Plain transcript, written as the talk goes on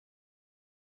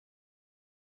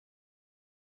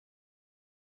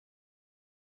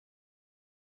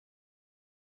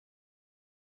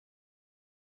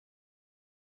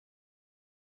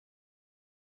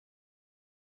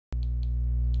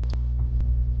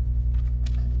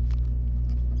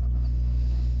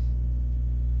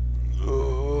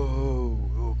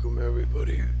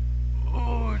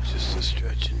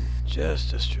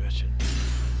Just a stretching.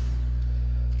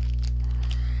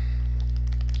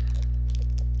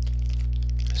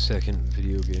 Second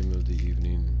video game of the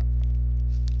evening.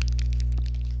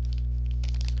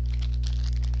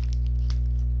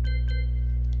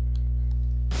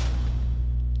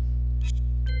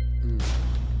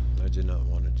 I did not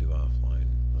want to do offline.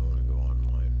 I want to go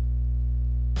online.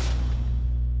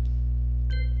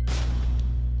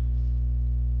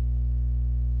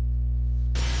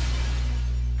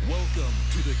 Welcome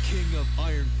to the King of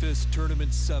Iron Fist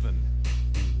Tournament 7.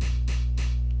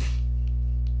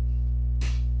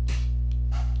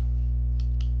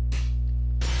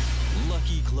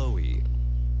 Lucky Chloe.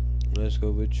 Let's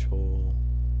go with Chol.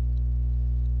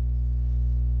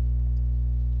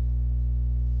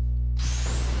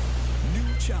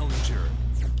 New challenger.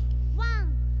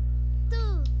 1,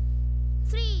 2,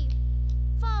 3,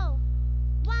 4.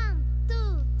 1,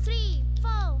 2, 3,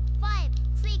 4, 5,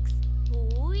 6.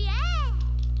 Oh yeah!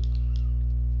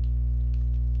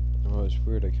 Oh, it's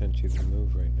weird. I can't even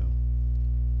move right now.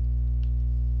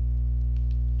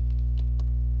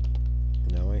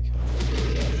 Now I can.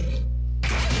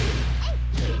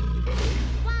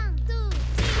 1, 2,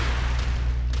 3.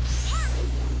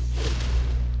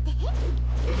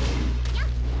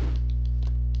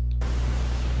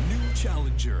 New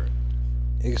challenger.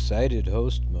 Excited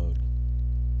host mode.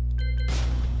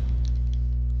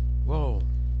 Whoa.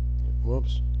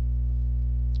 Whoops.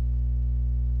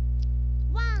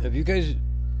 1. If you guys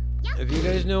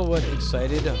know what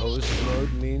excited host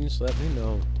mode means, let me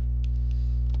know.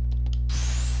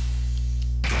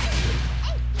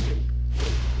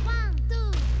 1, 2.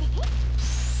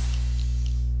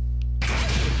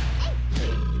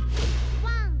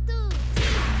 1, 2.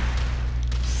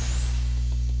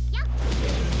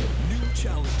 New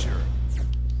challenger.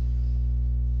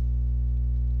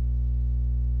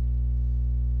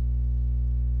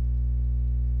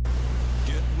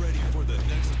 Get ready for the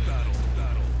next battle.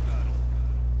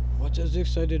 What does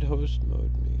excited host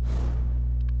mode mean?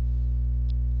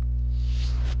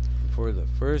 For the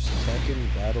first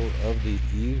Tekken battle of the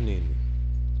evening,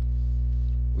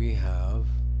 we have...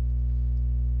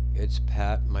 It's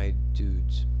Pat, my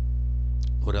dudes.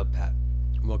 What up, Pat?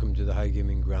 Welcome to the High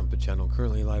Gaming Grandpa channel.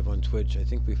 Currently live on Twitch. I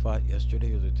think we fought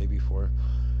yesterday or the day before.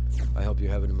 I hope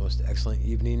you're having the most excellent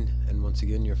evening. And once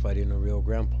again, you're fighting a real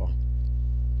grandpa.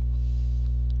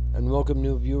 And welcome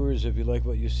new viewers. If you like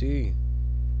what you see,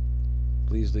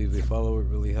 please leave a follow. It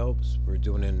really helps. We're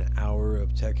doing an hour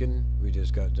of Tekken. We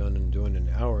just got done and doing an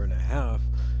hour and a half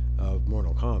of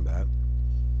Mortal Kombat.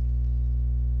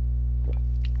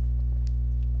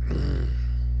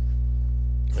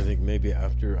 I think maybe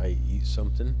after I eat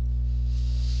something,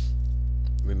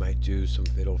 we might do some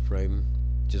Fatal Frame,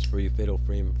 just for you Fatal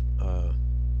Frame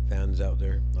fans out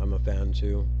there. I'm a fan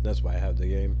too. That's why I have the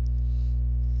game.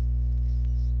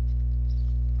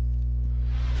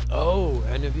 Oh,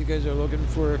 and if you guys are looking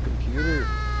for a computer,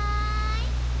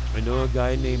 I know a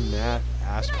guy named Matt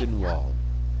Aspinwall.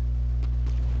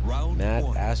 Round Matt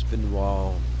 1.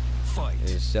 Aspinwall Fight.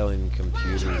 is selling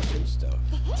computers and stuff.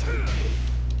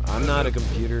 I'm not a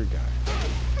computer guy.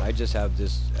 I just have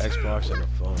this Xbox and a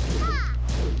phone.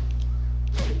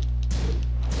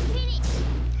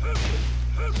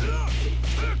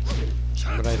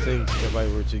 But I think if I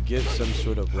were to get some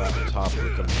sort of laptop or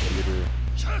computer,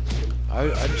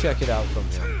 I'd check it out from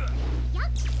him.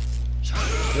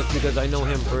 Just because I know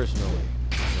him personally.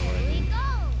 You know what I mean?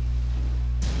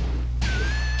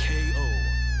 KO.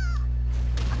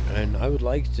 And I would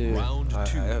like to,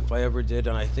 if I ever did,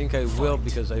 and I think I will,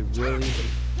 because I really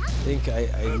think I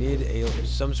need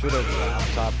some sort of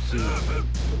laptop to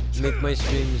make my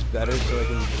streams better, so I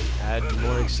can add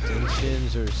more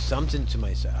extensions or something to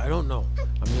my set. I don't know.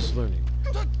 I'm just learning.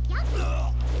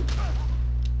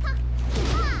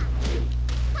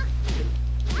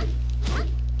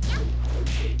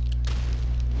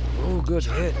 Oh, good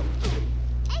hit.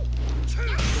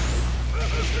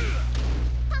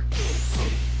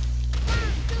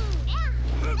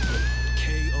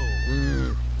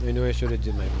 KO. I knew I should have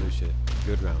did my blue shit.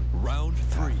 Good round. Round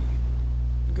 3.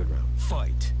 Good round.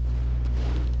 Fight.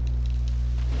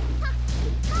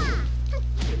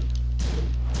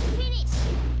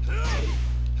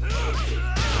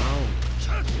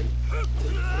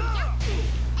 Wow.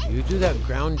 You do that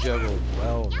ground juggle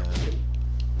well, man.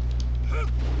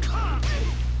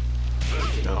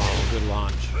 Oh, good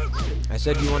launch. I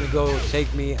said you want to go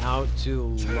take me out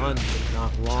to lunch,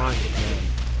 not launch, man.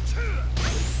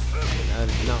 That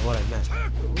is not what I meant.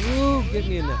 Ooh, get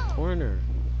me in that corner.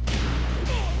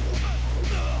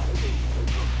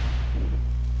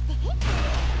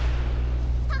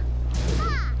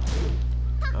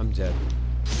 I'm dead.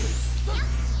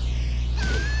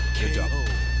 Good job.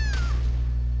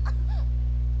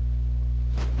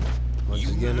 Once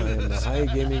again, I am the High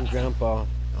Gaming Grandpa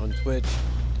on Twitch.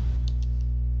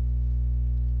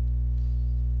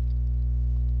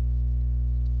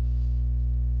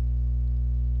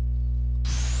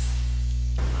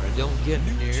 I don't get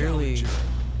nearly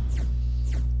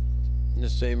the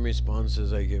same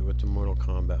responses I get with the Mortal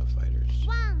Kombat fighters.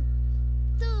 1,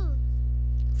 2,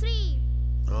 3,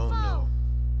 Oh no.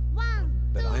 1,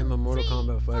 But I am a Mortal 3,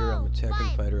 Kombat fighter, I'm a 4, Tekken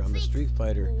 5, fighter, I'm a 6. Street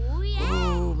Fighter. Oh, yeah.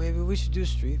 Oh, maybe we should do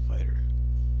Street Fighter.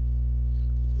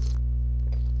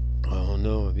 Oh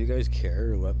no, if you guys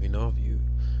care, let me know.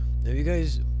 If you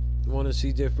guys want to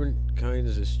see different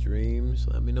kinds of streams,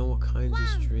 let me know what kinds of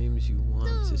 1, streams you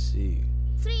want 2, to see.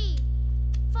 3,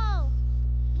 4,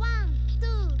 1,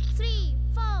 2, 3,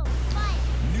 4,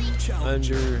 5, New 6.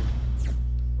 challenger. Under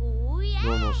Oh, yeah.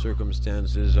 normal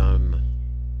circumstances, I'm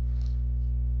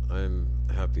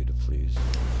happy to please.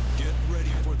 Get ready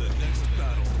for the next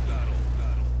battle.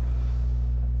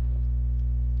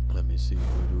 Let me see,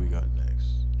 who do we got next?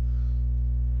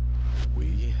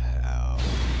 We have...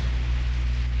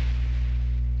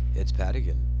 It's Pat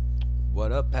again.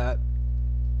 What up, Pat?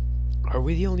 Are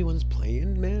we the only ones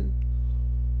playing, man?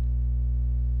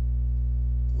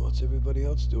 What's everybody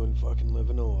else doing? Fucking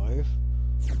living a life?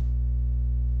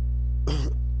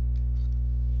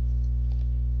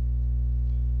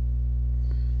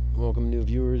 Welcome new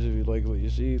viewers. If you like what you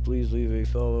see, please leave a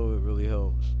follow. It really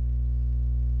helps.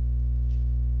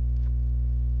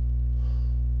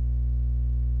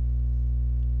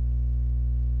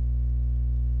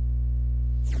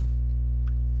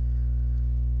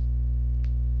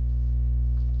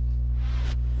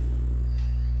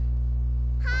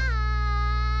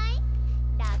 Hi.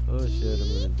 Oh shit, I'm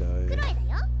gonna die. 黒いだよ。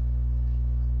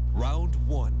 Round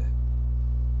 1.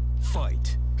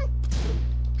 Fight.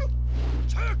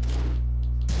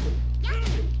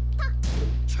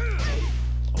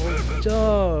 Oh, duh.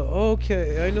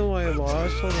 Okay, I know why I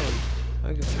lost. Hold on.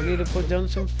 I need to put down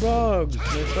some frogs. My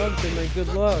frogs are my good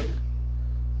luck.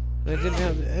 I didn't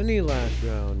have any last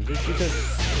round just because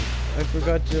I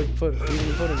forgot to put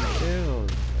them down.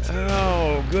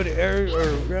 Ow! Good air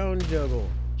or ground juggle.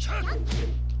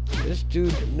 This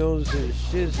dude knows his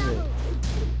shiznit.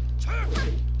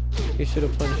 He should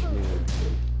have punched me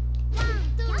there.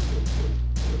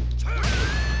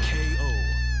 KO.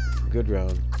 Good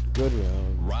round. Good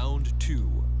round. Round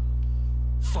 2.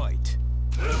 Fight.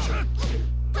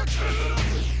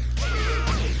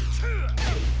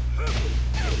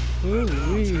 Ooh,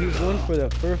 he's going for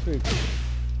that perfect.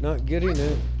 Not getting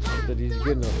it, but he's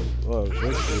getting a victory,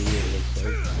 it looks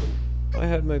like. I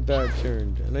had my back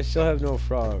turned, and I still have no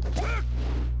frog.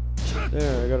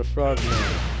 There, I got a frog now.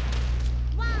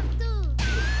 1, 2.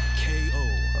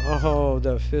 KO. Oh,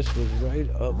 that fist was right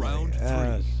up Round my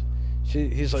ass.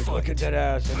 He's like, look at that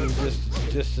ass, and he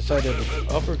just decided to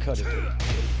uppercut it.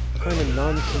 What kind of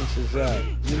nonsense is that?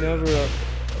 You never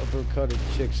uppercut a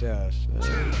chick's ass,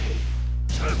 man.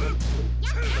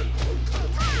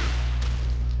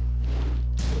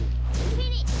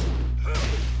 Finish.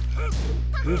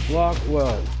 You block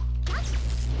well.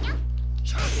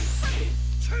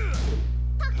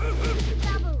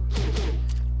 Double.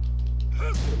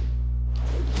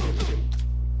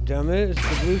 Damn it, it's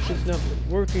the Bluetooth's not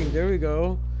working. There we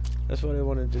go. That's what I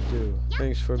wanted to do.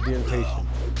 Thanks for being patient.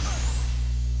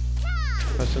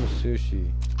 Have some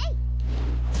sushi.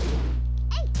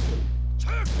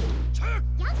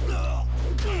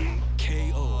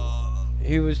 KO.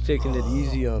 He was taking it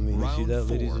easy on me. You see Round that,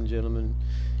 ladies 4. and gentlemen?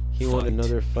 He wanted Fight.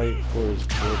 another fight for his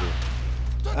quarter.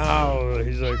 Ow!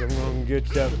 He's like, I'm gonna get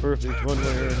that perfect one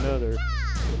way or another.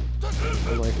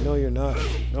 I'm like, no, you're not.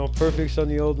 No perfect's on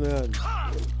the old man.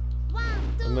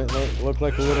 I might look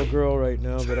like a little girl right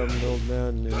now, but I'm an old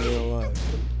man in real life.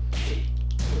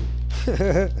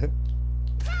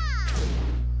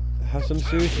 Have some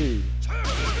sushi.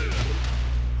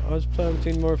 I was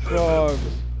planting more frogs.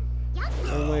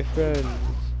 And my friends.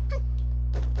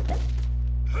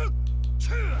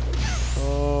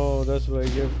 Oh, that's what I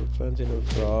get for planting a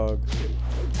frog.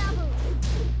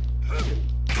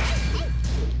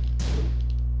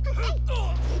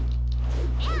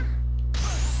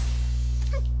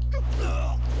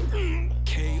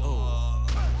 KO.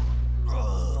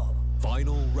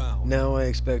 Final round. Now I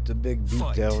expect a big beat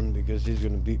Fight. down because he's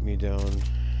gonna beat me down.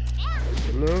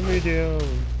 Blow me down.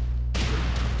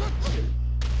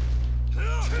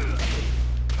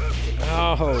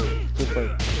 Ow! Good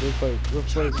fight. Good fight. Good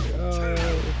fight.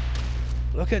 Oh.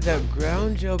 Look at that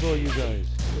ground juggle, you guys.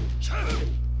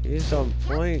 He's on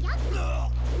point.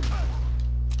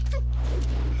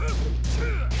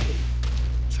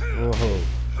 Whoa.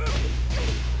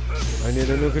 I need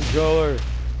a new controller.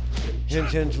 Hint,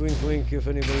 hint, wink, wink. If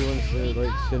anybody wants to,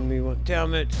 like, send me one.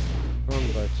 Damn it!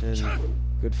 Wrong button.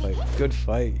 Good fight. Good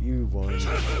fight. You won.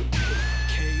 KO.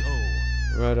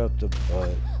 Right up the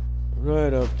butt.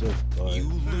 Right up the butt. You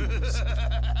lose.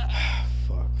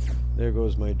 Fuck. There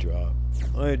goes my drop.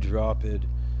 I drop it.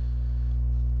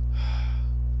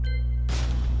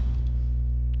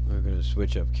 We're gonna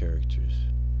switch up characters.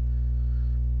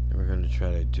 And we're gonna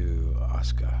try to do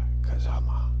Asuka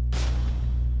Kazama.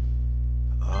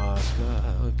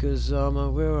 Asuka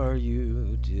Kazama, where are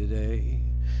you today?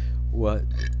 What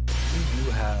do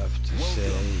you have to say?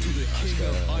 Welcome to the King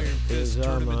of Iron Fist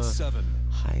Tournament 7.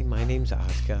 Hi, my name's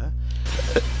Asuka.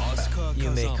 Asuka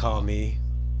You may Kazama. call me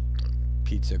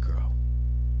Pizza Girl.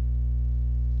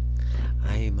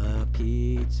 I'm a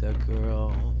pizza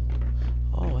girl.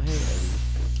 Oh, hey, Eddie.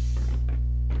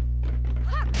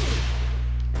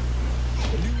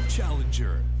 New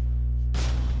challenger.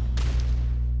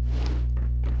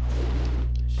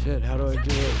 Shit, how do I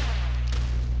do it?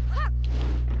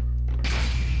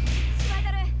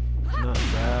 Not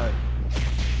bad. I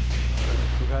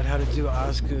forgot how to do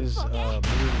Asuka's move.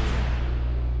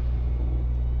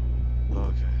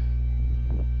 Okay.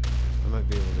 I might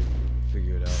be able to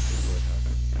figure it out before it happens.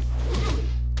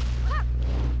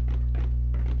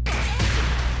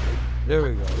 There we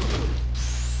go.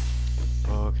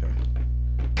 Okay.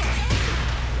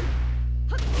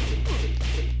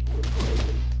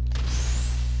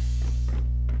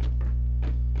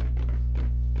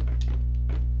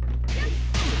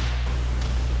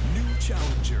 New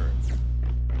challenger.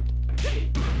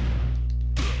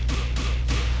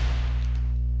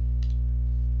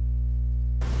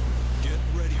 Get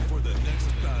ready for the next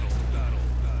battle.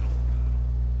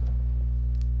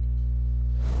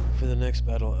 For the next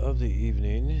battle of the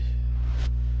evening,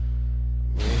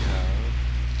 we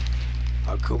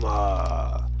have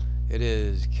Akuma. It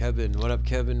is Kevin. What up,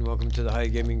 Kevin? Welcome to the High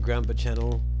Gaming Grandpa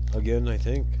channel again, I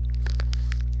think.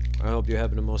 I hope you're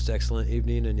having a most excellent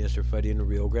evening, and yes, you're fighting a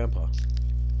real grandpa.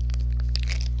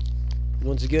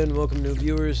 Once again, welcome new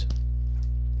viewers,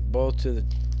 both to the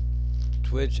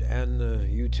Twitch and the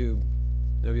YouTube.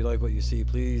 If you like what you see,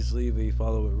 please leave a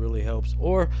follow. It really helps.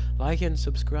 Or like and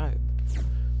subscribe.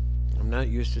 I'm not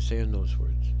used to saying those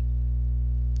words.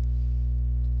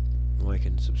 Like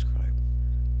and subscribe.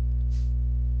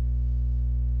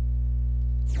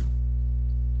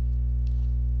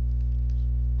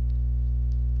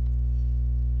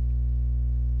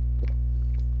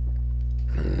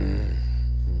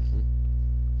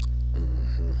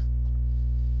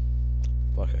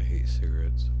 Fuck, I hate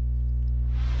cigarettes.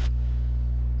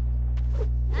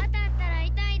 当たったら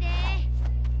痛いで。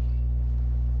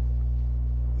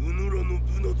うぬらの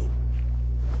部など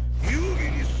遊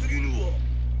戯に過ぎぬわ。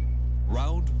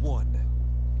 Round 1.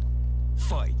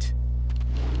 Fight.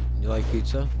 You like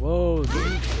pizza? Whoa,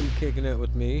 don't you kicking it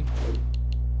with me.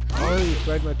 Oh, you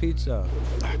fried my pizza.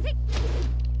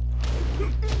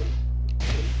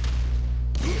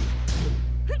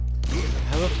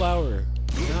 Have a flower.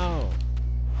 No.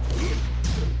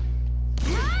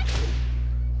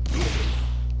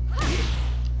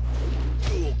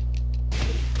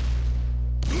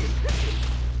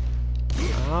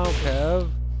 Ow, Kev.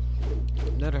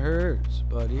 That hurts,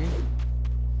 buddy.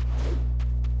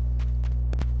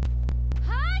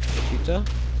 Pizza?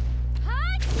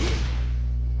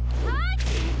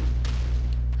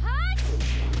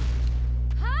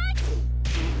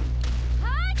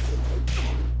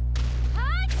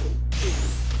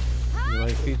 You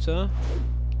like pizza?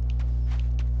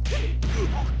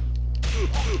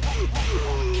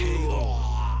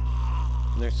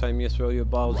 Next time you throw your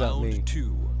balls at me, Round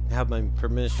 2. have my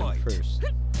permission Fight. first.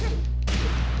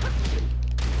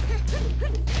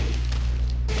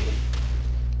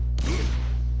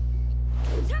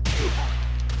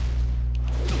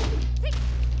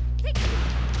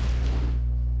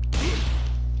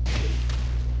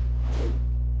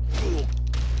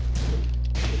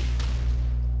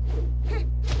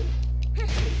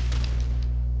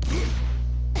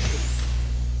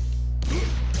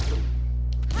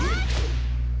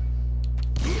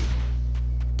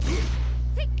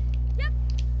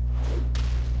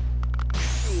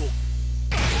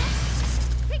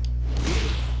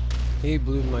 He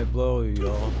blew my blow,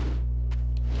 y'all.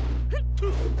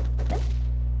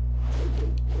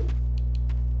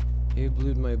 He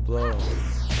blew my blow.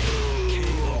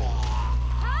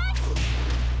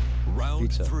 Round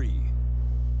Pizza. 3. Do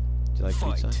you like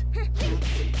Fight. pizza?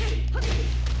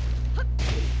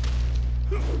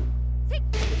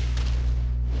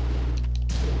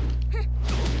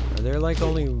 Are there like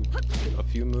only a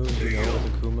few moves you know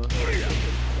with Akuma?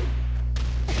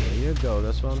 Yeah, you go.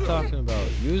 That's what I'm talking about.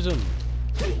 Use them.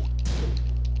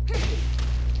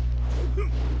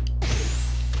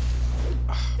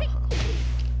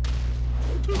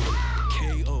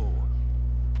 KO.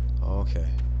 Okay.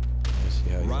 Let's see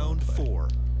how you Round play. 4.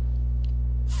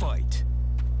 Fight.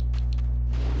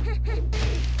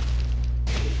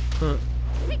 Huh.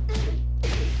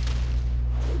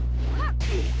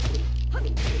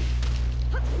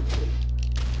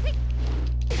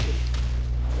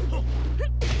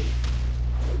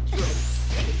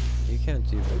 You can't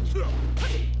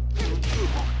even.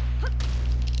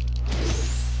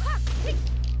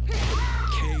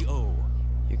 KO.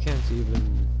 You can't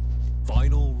even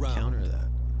Final round. counter that.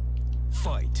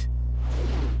 Fight.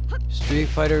 Street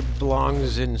Fighter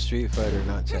belongs in Street Fighter,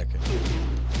 not Tekken.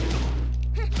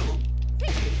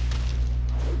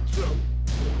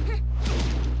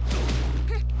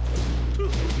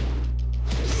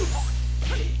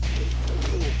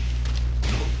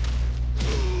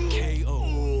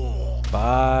 KO.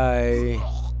 Bye.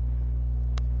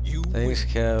 You Thanks,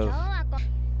 win. 今日 Kev. はこ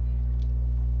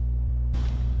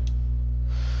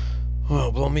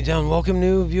Well, blow me down. Welcome,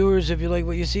 new viewers. If you like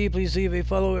what you see, please leave a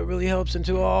follow. It really helps. And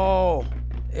to all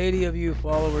 80 of you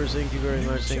followers, thank you very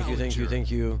much. Thank you, thank you, thank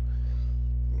you.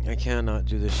 I cannot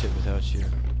do this shit without you.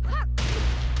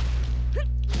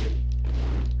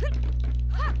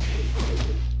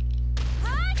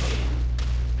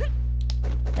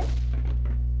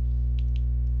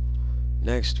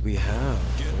 Next, we have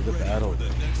Get for the ready battle. for the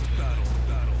next battle.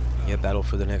 Get battle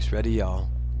for the next. Ready, y'all.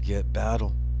 Get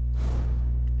battle.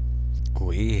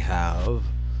 We have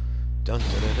dun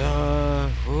da da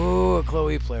da. Ooh, a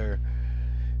Chloe player.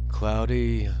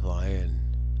 Cloudy Lion.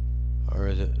 Or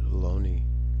is it Loney?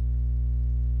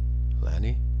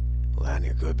 Lanny? Lanny,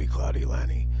 it could be Cloudy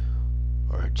Lanny.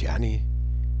 Or Janny.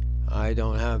 I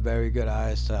don't have very good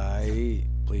eyesight.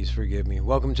 Please forgive me.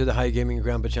 Welcome to the High Gaming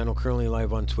Grandpa channel, currently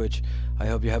live on Twitch. I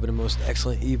hope you're having a most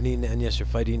excellent evening, and yes, you're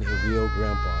fighting a real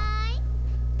grandpa.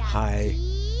 はーい。 Hi.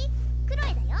 黒いだ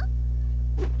よ。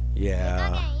手加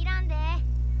Yeah. 減いらんで。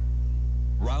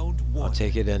 Round I'll 1.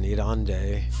 take it and eat on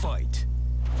day. Fight.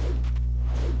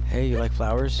 Hey, you like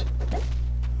flowers?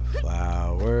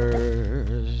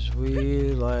 Flowers,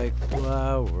 we like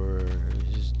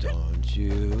flowers, don't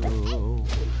you?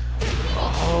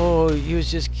 Oh, he was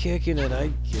just kicking it, I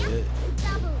get it.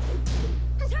 ダブル。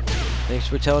 Thanks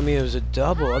for telling me it was a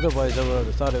double, otherwise I would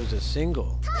have thought it was a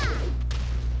single.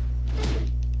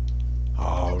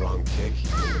 Oh, wrong kick.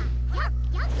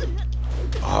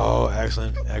 Oh,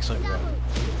 excellent, excellent grab.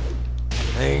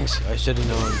 Thanks, I should have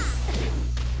known.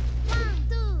 ワン、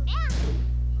ツー、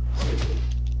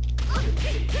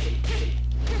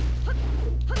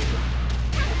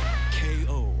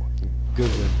KO. Good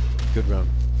win, good round.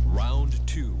 Round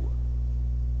 2.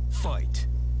 Fight.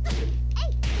 ダ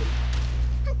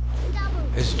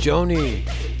ブル。 It's Joni.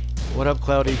 What up,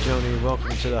 Cloudy Joni?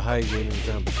 Welcome to the High Gaming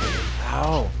Grandpa channel.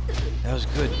 Ow, that was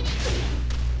good.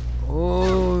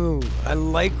 Oh, I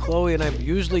like Chloe, and I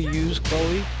usually use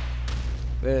Chloe,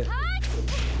 but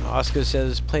Oscar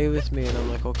says play with me, and I'm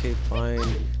like, okay, fine.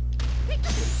 Here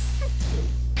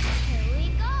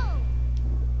we go.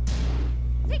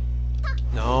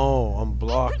 No, I'm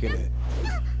blocking it.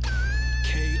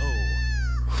 KO.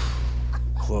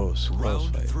 Close, close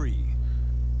Round fight. 3.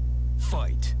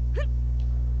 Fight.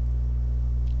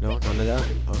 No, none of that.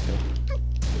 Okay.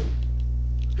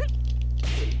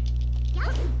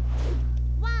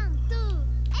 ワン、ツー、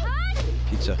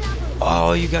Pizza.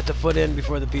 Oh, you got the foot in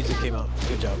before the pizza came out.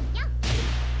 Good job.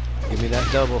 Give me that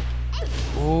double.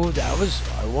 Ooh, that was.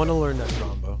 I want to learn that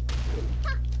combo.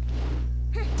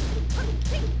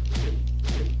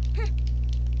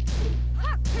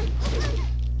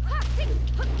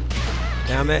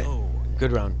 Damn it. KO.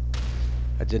 Good round.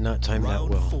 I did not time that Round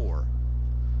well. 4.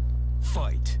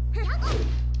 Fight.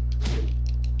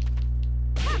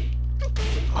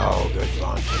 Oh, good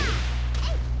launch.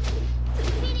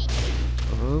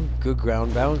 Good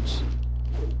ground bounce.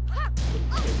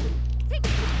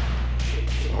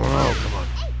 Oh, come on.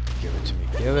 Give it to me.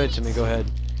 Give it to me. Go ahead.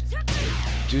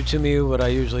 Do to me what I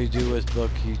usually do with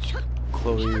Lucky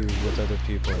Chloe with other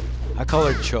people. I call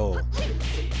her Cho.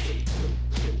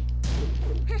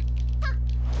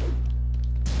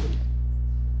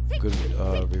 Good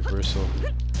reversal.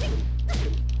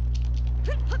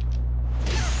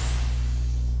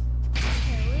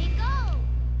 Here we go.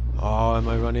 Oh, am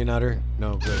I running at her?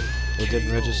 No, good. It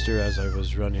didn't register as I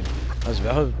was running. I was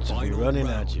about to be Final running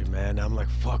round. at you, man. I'm like,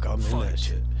 fuck, I'm in that Fight.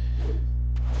 shit.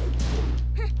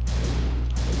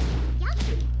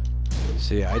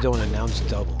 See, I don't announce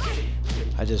double.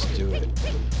 I just do it.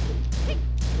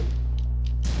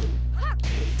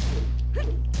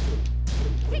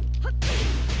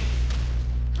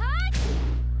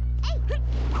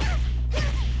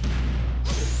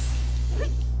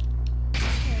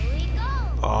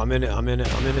 I'm in it. I'm in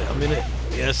it. I'm in it. I'm in it.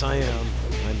 Yes, I am.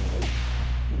 I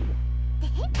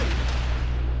know.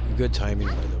 Good timing,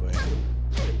 by the way.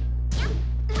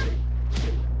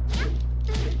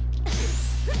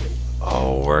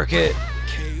 Oh, work it.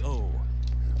 KO.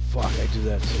 Fuck, I do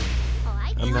that too.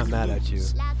 I'm not mad at you.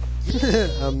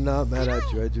 I'm not mad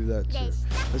at you. I do that too.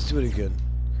 Let's do it again.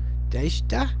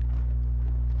 Deshta?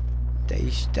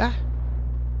 Deshta?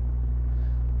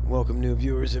 Welcome new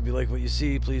viewers. If you like what you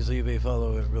see, please leave a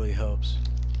follow. It really helps.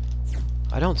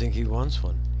 I don't think he wants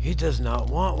one. He does not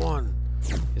want one.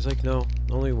 He's like, no,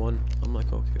 only one. I'm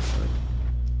like, okay, fine.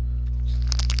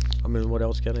 I mean, what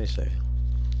else can I say?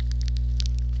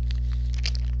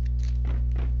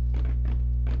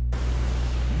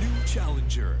 New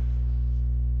challenger.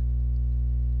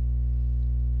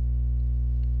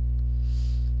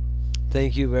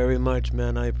 Thank you very much,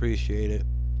 man. I appreciate it.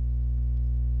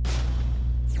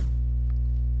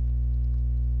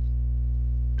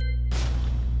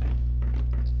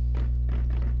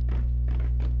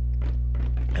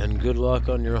 And good luck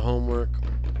on your homework.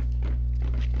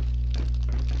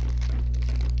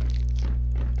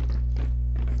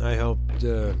 I hope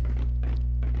the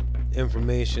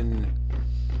information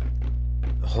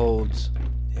holds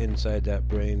inside that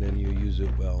brain and you use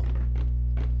it well.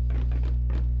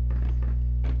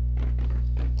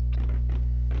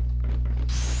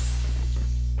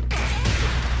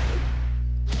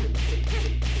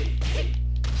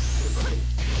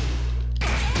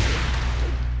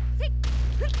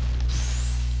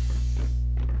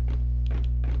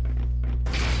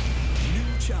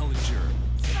 Challenger.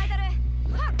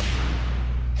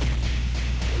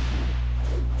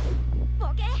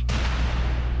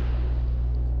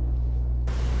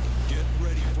 Get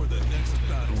ready for the next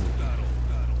battle.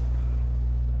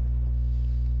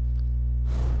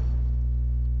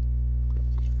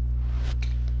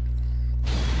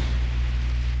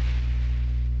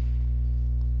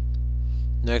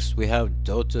 Next we have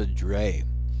Dota Dre.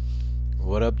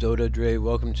 What up, Dota Dre?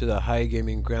 Welcome to the High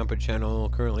Gaming Grandpa channel.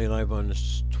 Currently live on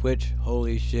Twitch.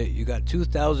 Holy shit, you got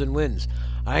 2,000 wins.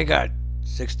 I got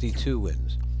 62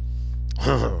 wins.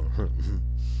 I'm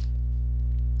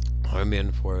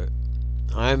in for it.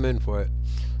 I'm in for it.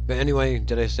 But anyway,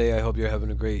 did I say I hope you're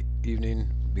having a great evening?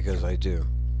 Because I do.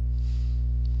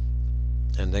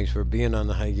 And thanks for being on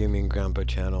the High Gaming Grandpa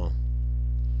channel.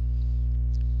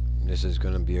 This is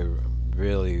going to be a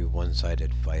really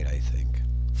one-sided fight, I think.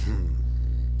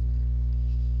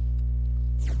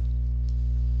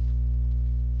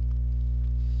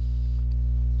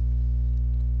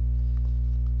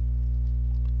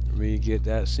 We get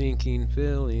that sinking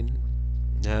feeling.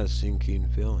 That sinking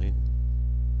feeling.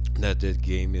 That this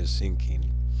game is sinking.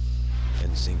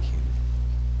 And sinking.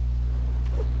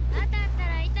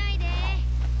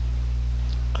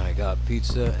 I got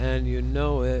pizza and you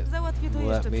know it.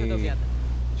 Let me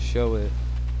show it.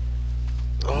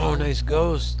 Oh, nice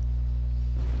ghost.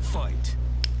 Fight.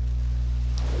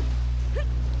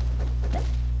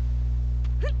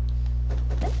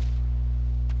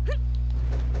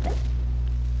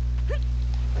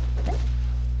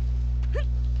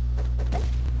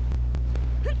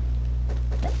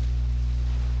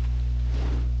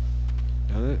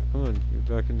 Damn it, come on, you're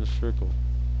back in the circle.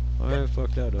 I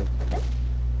fucked that up.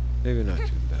 Maybe not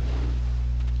too bad.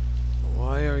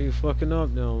 Why are you fucking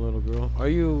up now, little girl? Are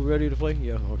you ready to play?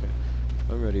 Yeah, okay.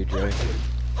 I'm ready, Dre.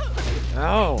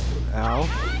 Ow! Ow!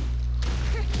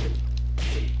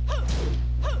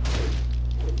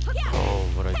 Oh,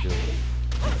 what'd I do?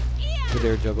 Good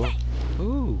air juggle.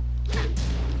 Ooh!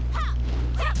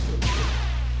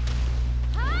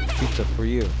 Pizza for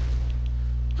you.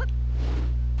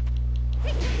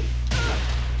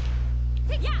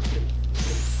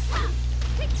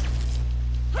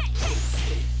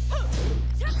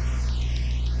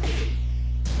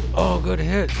 Oh, good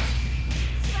hit.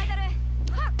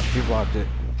 He blocked it.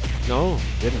 No,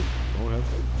 didn't. Don't have.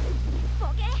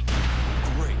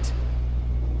 Great.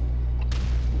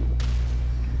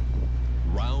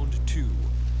 Round 2.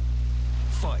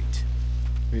 Fight.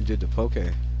 We did the poke.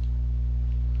 Are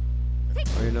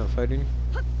you not fighting?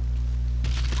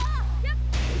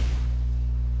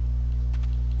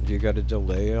 Do you got a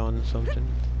delay on something?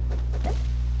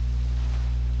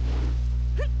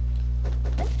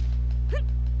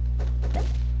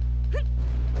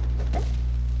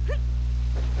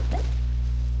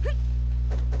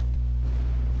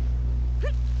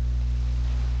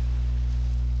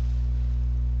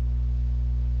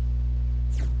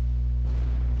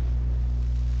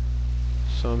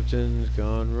 Something's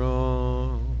gone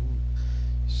wrong.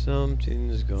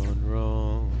 Something's gone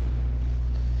wrong.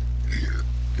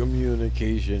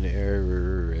 Communication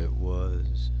error it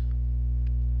was.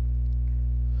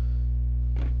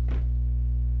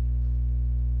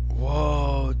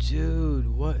 Dude,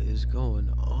 what is going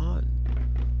on?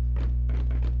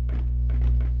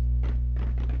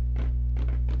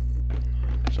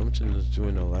 Something is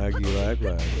doing a laggy lag.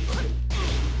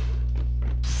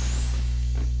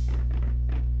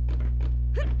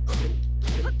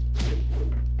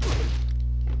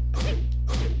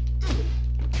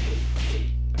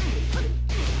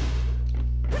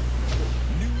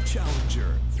 New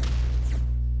challenger.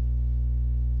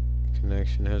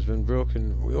 Connection has been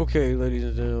broken. Okay, ladies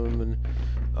and gentlemen.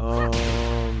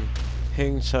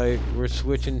 Hang tight. We're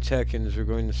switching Tekkens. We're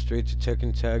going straight to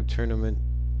Tekken Tag Tournament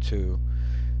 2.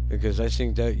 Because I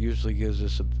think that usually gives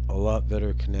us a lot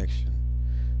better connection.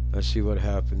 Let's see what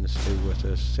happens. Stay with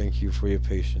us. Thank you for your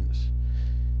patience.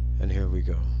 And here we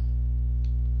go.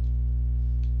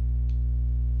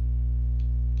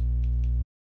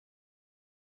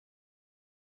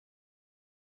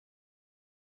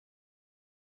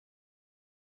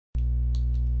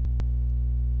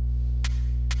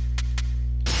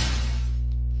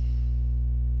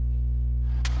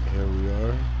 Here we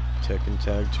are. Tekken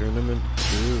Tag Tournament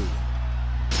 2.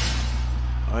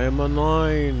 I am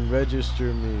online.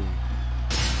 Register me.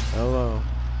 Hello.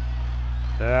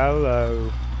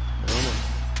 Hello.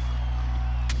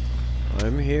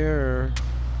 I'm here.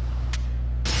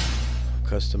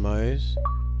 Customize.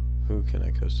 Who can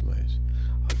I customize?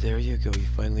 Oh, there you go. You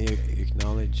finally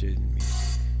acknowledging me.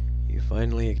 You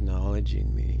finally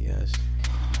acknowledging me. Yes.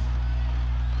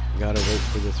 Gotta wait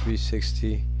for the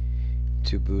 360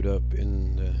 to boot up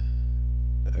in the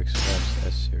Xbox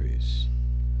S series.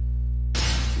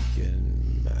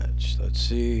 Begin match. Let's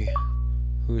see.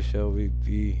 Who shall we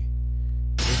be?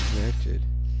 Disconnected.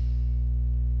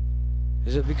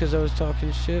 Is it because I was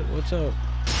talking shit? What's up?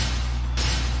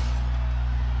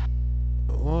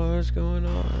 What's going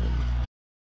on?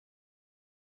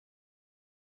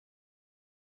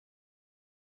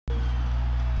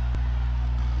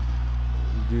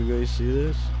 Do you guys see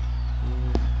this?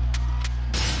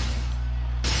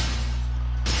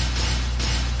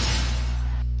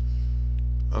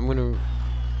 I'm gonna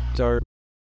start.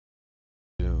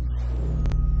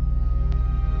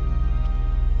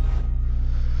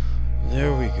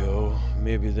 There we go.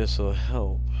 Maybe this will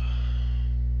help.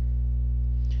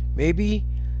 Maybe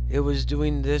it was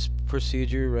doing this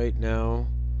procedure right now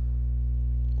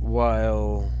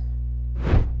while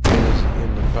it was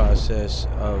in the process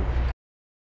of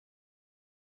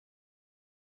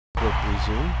click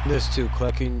resume. This too,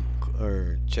 clicking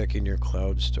or checking your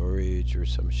cloud storage or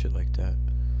some shit like that.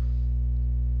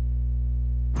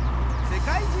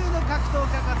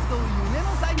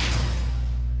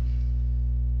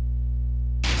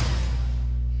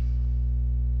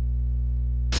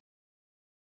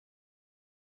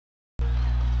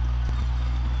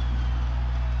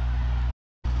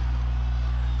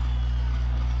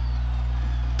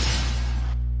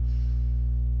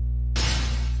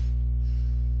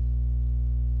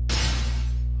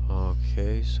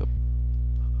 Okay, so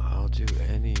I'll do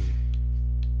any.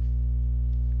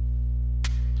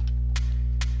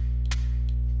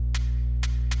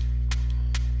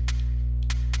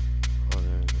 Oh,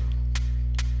 there we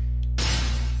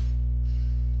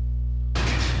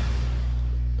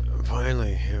go.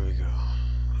 Finally, here we go.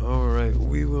 Alright,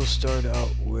 we will start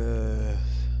out with...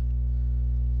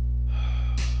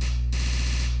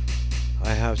 I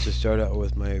have to start out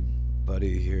with my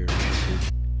buddy here.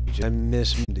 I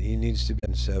miss him. He needs to be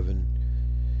in 7.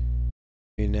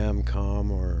 Namcom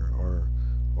or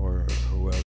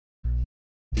whoever.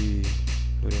 Who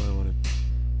do I want to?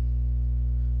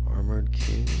 Armored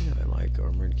King. I like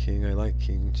Armored King. I like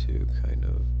King too, kind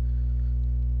of.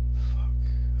 Fuck.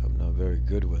 I'm not very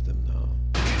good with him though.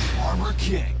 Armor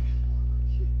King.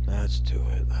 Let's do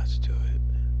it. Let's do it.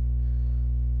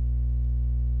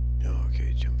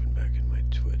 Okay, jumping back in my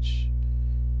Twitch.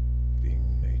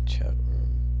 Being a chat room.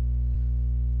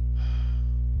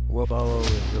 Well, follow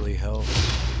would really help.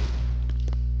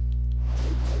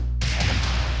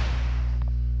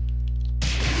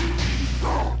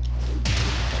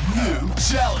 New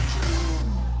challenger.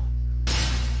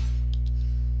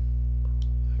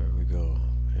 Here we go.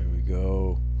 Here we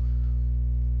go.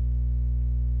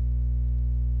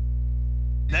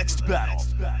 Next battle.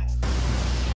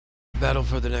 Battle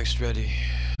for the next ready.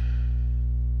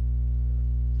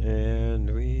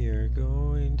 And we are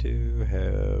going to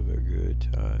have a good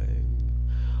time.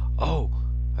 Oh,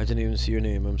 I didn't even see your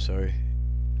name. I'm sorry.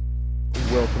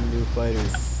 Welcome, new fighter,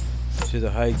 to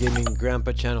the High Gaming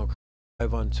Grandpa channel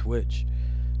live on Twitch.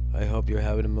 I hope you're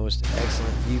having a most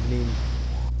excellent evening.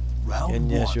 Round And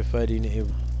yes, one. you're fighting a...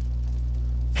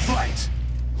 Fight.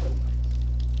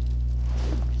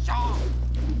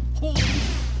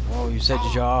 Oh, you said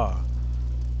jaw.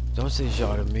 Don't say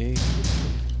ja to me.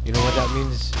 You know what that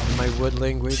means in my wood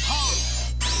language?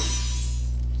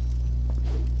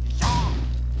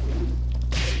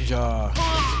 Ja.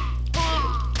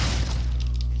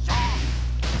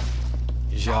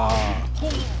 Ja.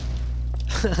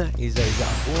 He's like ja.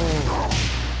 Ooh.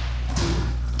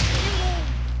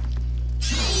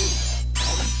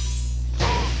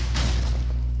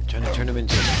 Trying to turn him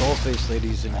into a skull face,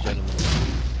 ladies and gentlemen.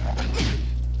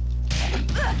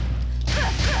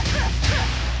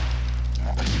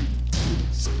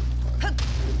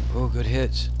 Oh, good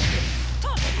hits.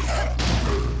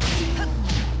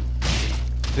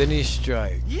 Finish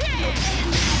strike.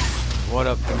 What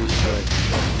up, finish strike?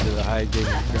 Welcome to the High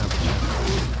Gaming Grandpa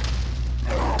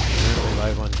channel. Currently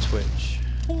live on Twitch.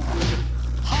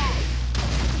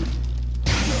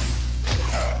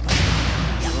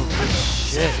 Oh, good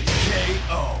shit.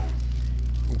 KO.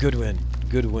 Good win.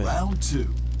 Good win. Round 2.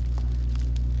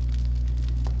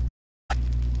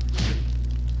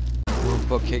 Won't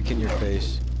put cake in your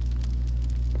face.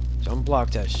 Don't block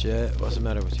that shit. What's the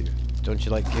matter with you? Don't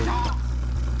you like cake?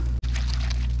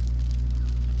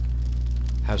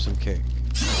 Have some cake.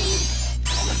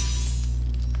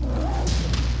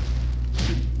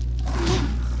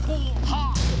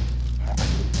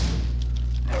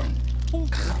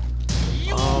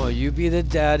 Oh, you be the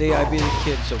daddy, I be the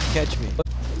kid, so catch me.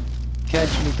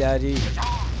 Catch me, daddy.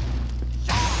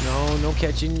 No, no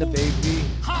catching the baby.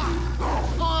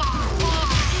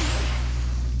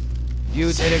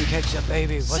 You didn't catch the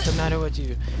baby. What's the matter with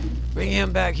you? Bring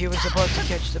him back. He was supposed to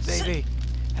catch the baby.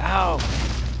 How?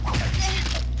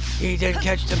 He didn't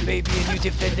catch the baby and you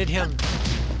defended him.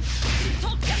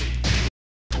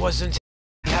 Wasn't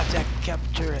you have to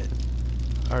capture it.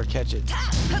 Or catch it.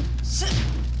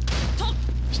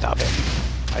 Stop it.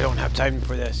 I don't have time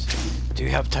for this. Do you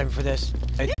have time for this?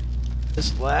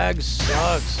 This lag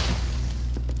sucks.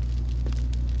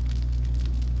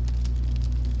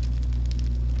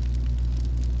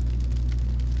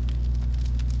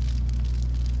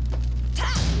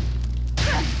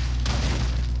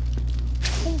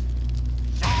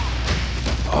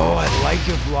 Oh, I like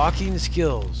your blocking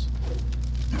skills.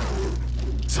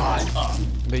 Time up.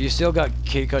 But you still got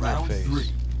cake on your face.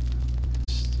 3.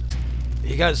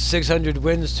 You got 600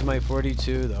 wins to my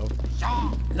 42, though.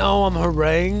 No, I'm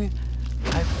harangue.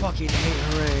 I fucking hate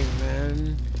harangue,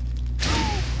 man.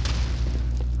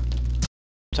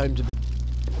 Time to.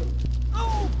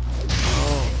 Oh.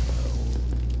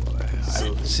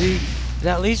 See, it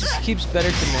at least keeps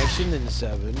better connection than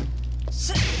 7.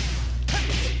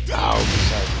 Ow,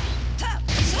 Cypress.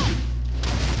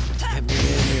 Hit me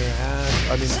in your ass.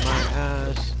 I mean, my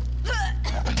ass.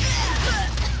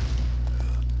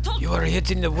 You are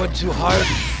hitting the wood too hard.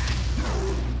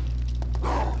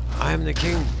 I am the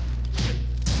king.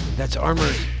 That's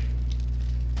armored.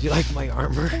 Do you like my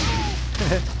armor?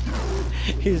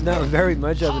 He's not very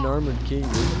much of an armored king.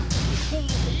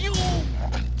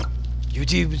 You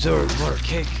deserve more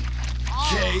cake.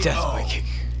 Death by cake.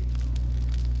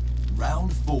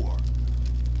 Round 4.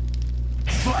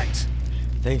 Fight.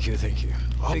 Thank you, thank you.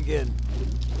 I'll begin.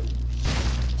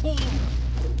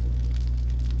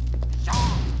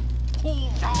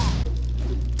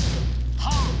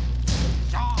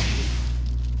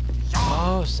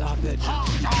 Oh, stop it.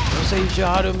 Don't say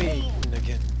ja to me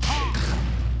again.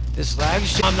 This lag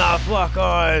shit. I'm not fuck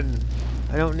on.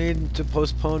 I don't need to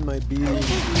postpone my beating.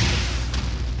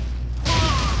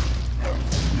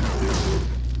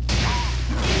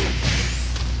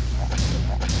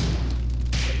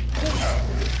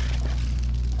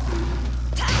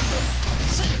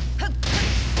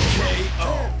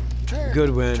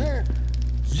 Good win.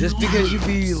 Just because you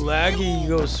be laggy, you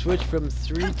go switch from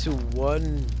 3 to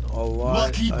 1 a lot.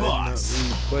 Lucky I'm boss.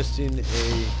 requesting a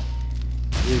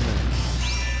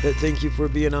rematch. But thank you for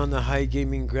being on the High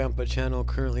Gaming Grandpa channel,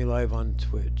 currently live on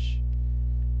Twitch.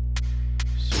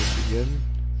 Switch again?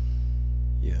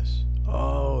 Yes.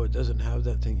 Oh, it doesn't have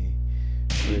that thingy.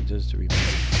 But it does the rematch.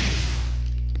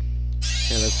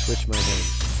 Yeah, let's switch my name.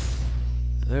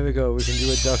 There we go. We can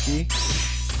do a ducky.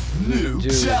 New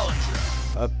challenger.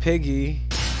 A piggy.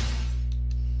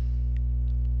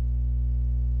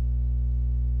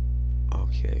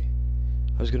 Okay.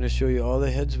 I was going to show you all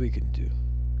the heads we can do.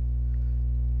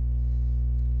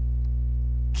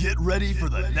 Get ready for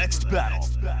the next battle.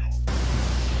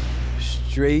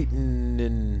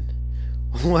 Straightening.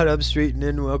 What up,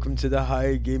 Straightening? Welcome to the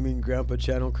High Gaming Grandpa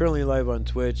channel, currently live on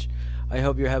Twitch. I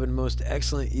hope you're having a most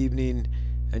excellent evening.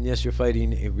 And yes, you're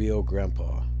fighting a real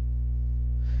grandpa.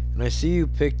 And I see you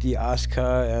picked the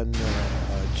Asuka and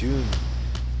June.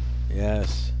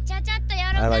 Yes.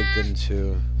 I like them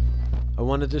too. I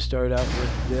wanted to start out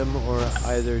with them or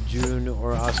either June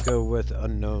or Asuka with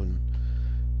unknown.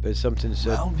 But something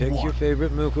said, Round pick one. your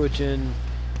favorite Mukochin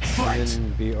Fight. and then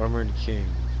be Armored King.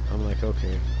 I'm like,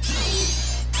 okay.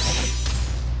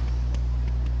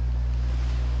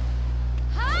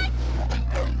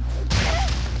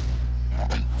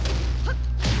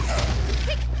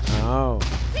 Ow.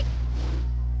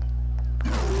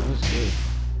 That was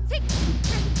good.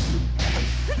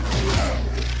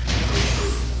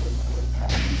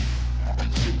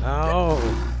 Ow.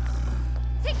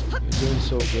 You're doing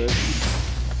so good.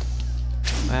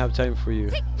 I have time for you.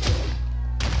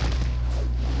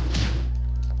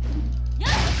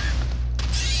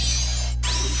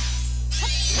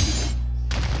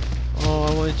 Oh,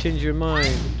 I want to change your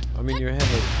mind. I mean your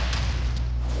head.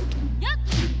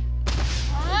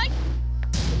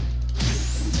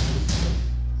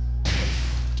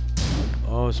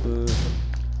 Oh, smooth.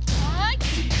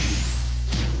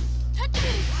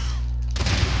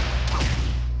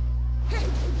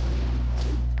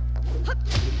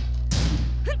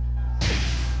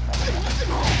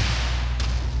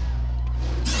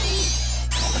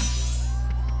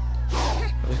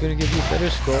 I was gonna give you a better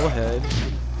skull head.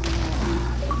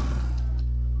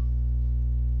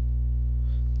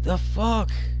 The fuck?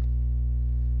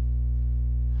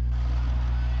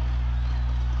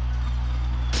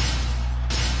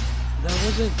 That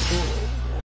wasn't cool.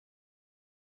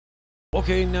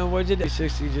 Okay, now why did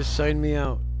 60 just sign me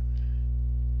out?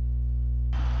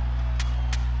 I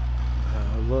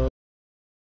love.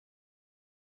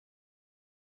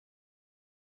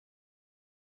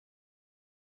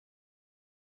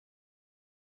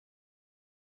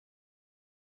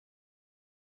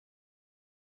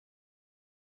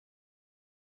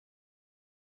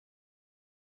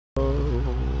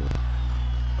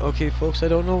 Okay, folks, I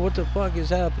don't know what the fuck is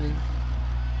happening.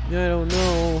 I don't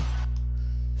know.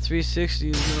 360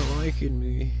 is not liking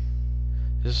me.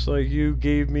 It's like you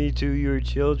gave me to your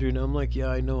children. I'm like, yeah,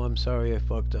 I know, I'm sorry I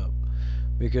fucked up.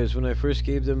 Because when I first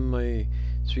gave them my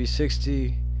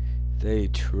 360, they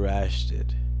trashed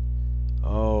it.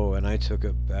 Oh, and I took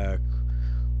it back,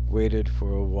 waited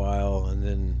for a while, and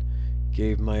then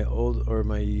gave my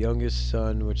youngest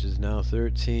son, which is now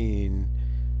 13,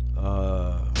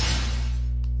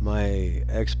 my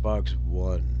Xbox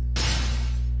One.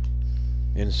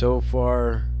 And so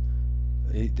far,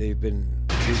 they've been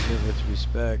treating it with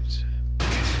respect.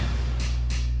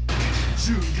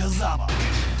 Jun Kazama.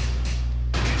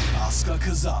 Asuka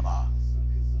Kazama.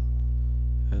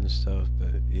 And stuff, but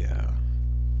yeah.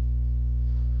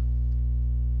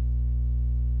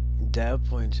 Dab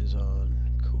points is on.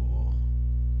 Cool.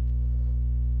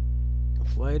 A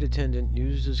flight attendant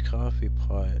uses coffee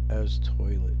pot as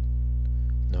toilet.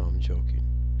 No, I'm joking.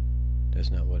 That's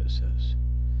not what it says.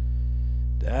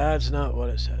 That's not what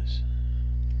it says.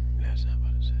 That's not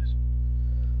what it says.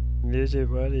 Is it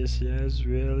what it says,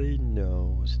 really?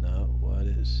 No, it's not what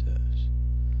it says.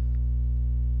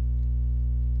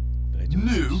 But I do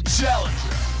New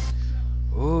challenger.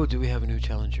 Oh, do we have a new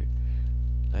challenger?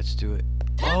 Let's do it.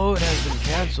 Oh, it has been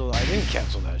canceled. I didn't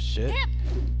cancel that shit.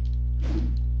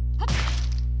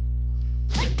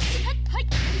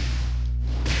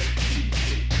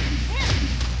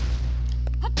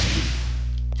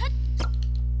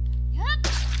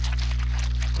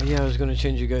 Oh, yeah, I was gonna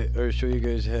change you guys or show you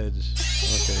guys heads.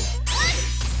 Okay.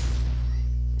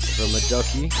 From a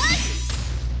ducky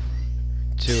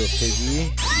to a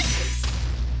piggy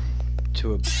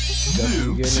to a ducky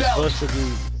again. It's supposed to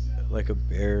be like a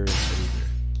bear or teddy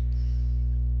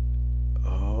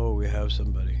bear. Oh, we have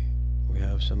somebody. We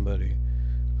have somebody.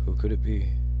 Who could it be?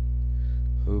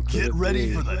 Who could Get it ready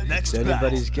be? for the next It's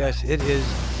anybody's battle. guess. It is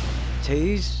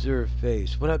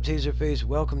Taserface. What up, Taserface?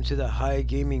 Welcome to the High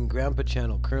Gaming Grandpa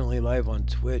channel, currently live on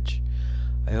Twitch.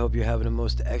 I hope you're having a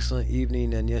most excellent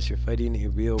evening, and yes, you're fighting a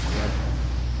real grandpa.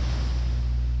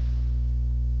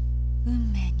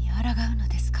 運命に抗うの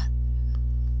ですか?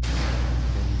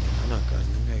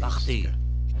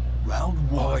 Round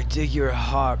Oh, I one. dig your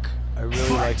hawk. I really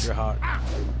like your hawk.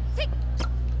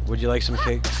 Would you like some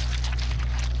cake?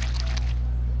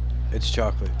 It's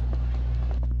chocolate.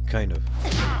 Kind of.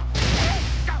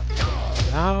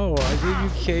 Ow, I gave you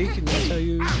cake and that's how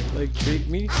you, like, treat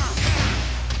me?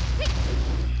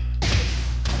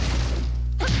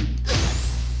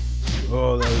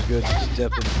 Oh, that was good.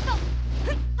 Stepping.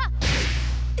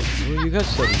 Oh, you got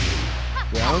some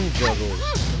ground juggles.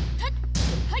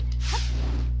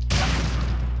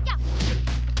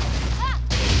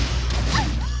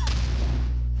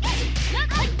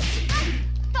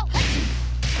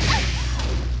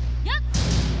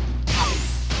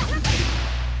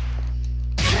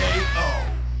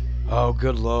 Oh,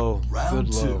 good low. Round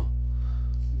Good low.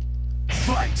 2.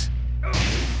 Fight! Oh,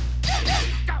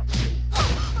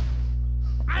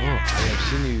 I've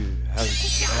seen you have.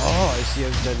 Oh, I see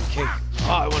you've done cake.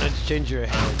 Oh, I wanted to change your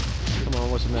head. Come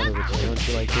on, what's the matter with you? Don't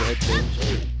you like your head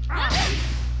changed?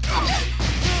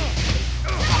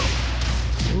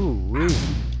 Ooh, wee.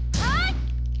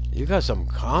 You got some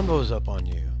combos up on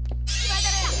you.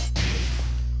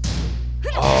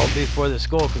 Oh, before the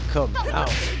skull could come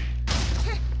out.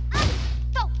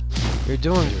 You're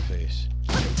doing your face.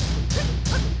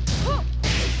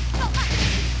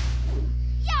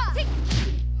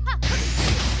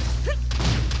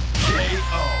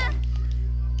 KO.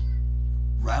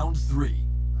 Round 3.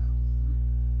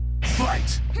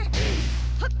 Fight!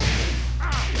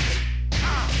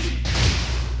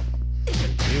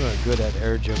 You are good at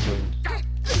air jumping.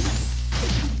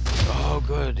 Oh,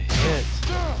 good hit.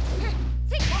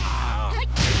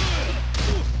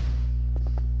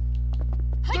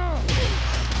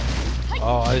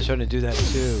 Oh, I was trying to do that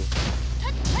too.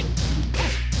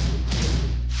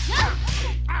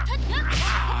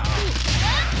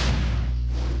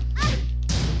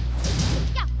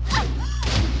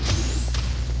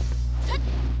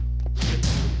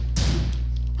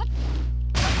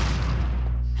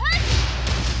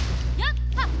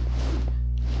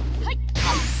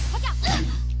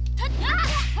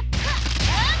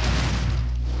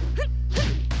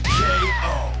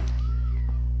 KO.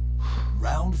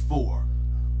 Round 4.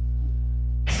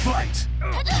 Fight!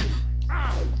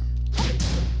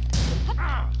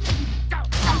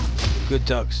 Good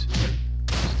ducks.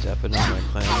 Stepping on my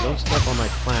clam. Don't step on my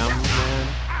clam, man.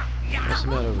 What's the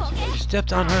matter with you? You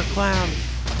stepped on her clam.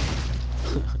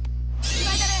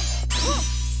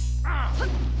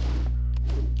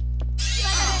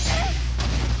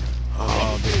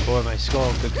 Oh, before my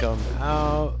skull could come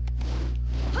out.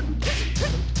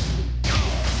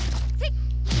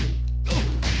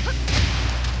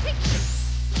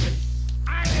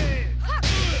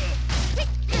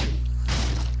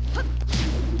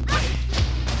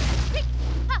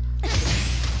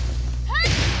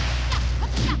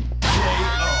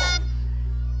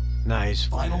 Nice.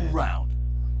 Final round.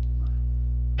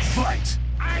 Fight!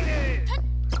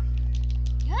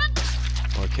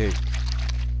 Okay.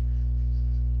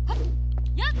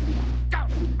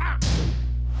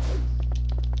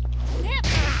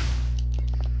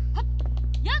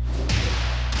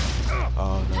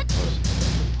 Oh, not close.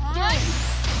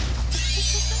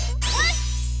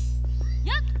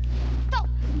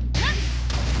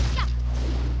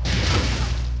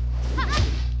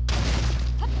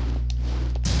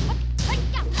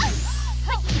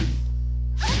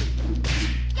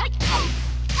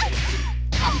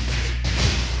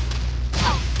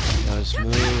 That was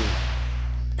smooth.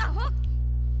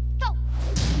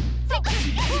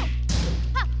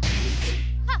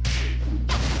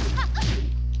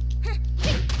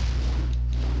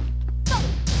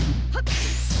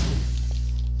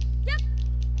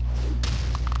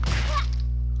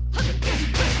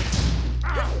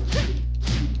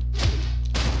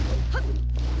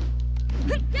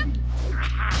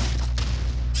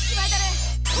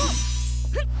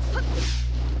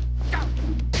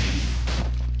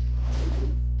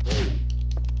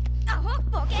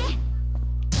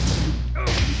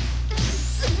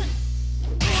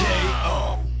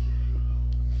 KO.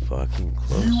 Fucking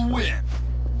close. You win.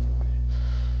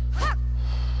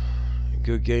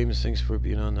 Good games. Thanks for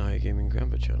being on the High Gaming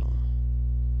Grandpa channel.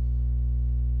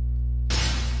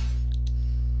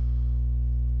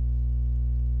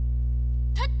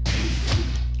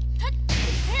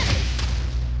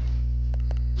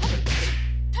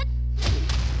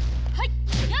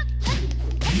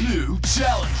 New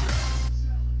challenger.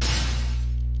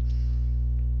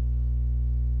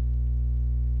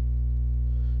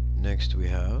 Next we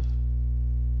have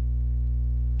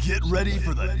Get ready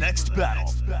for the next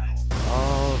battle.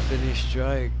 Finish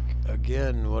Strike.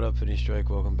 Again, what up, Finish Strike?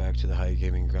 Welcome back to the High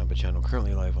Gaming Grandpa channel,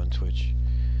 currently live on Twitch.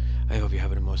 I hope you're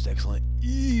having a most excellent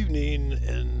evening,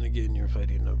 and again, you're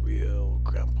fighting a real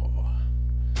grandpa.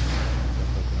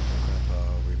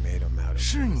 Grandpa, we made him out of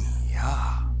it.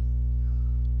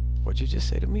 What'd you just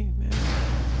say to me, man?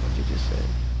 What'd you just say?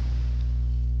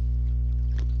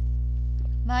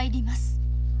 参ります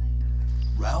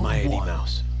Round Mighty 1.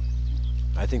 Mouse.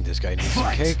 I think this guy needs some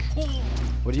Fight. cake.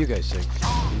 What do you guys think?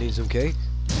 You need some cake?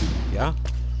 Yeah?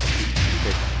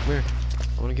 Okay, come here.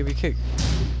 I want to give you cake.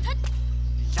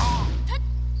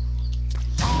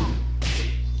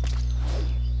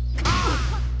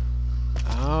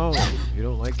 Ow! You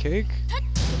don't like cake?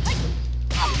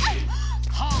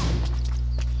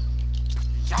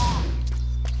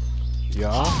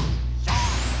 Yeah?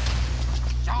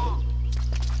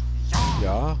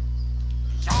 Yeah.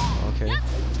 Okay.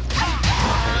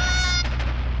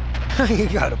 You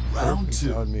got a perfect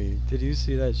on me. Did you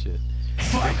see that shit?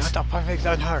 I got the perfect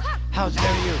on her. How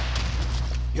dare you?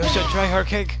 You should try her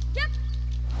cake.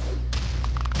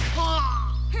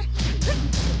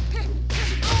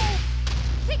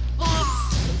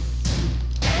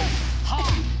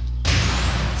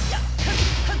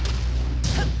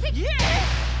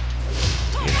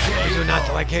 You do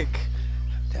not like cake.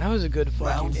 That was a good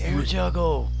fucking air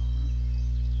juggle.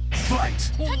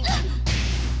 Fight! Ooh,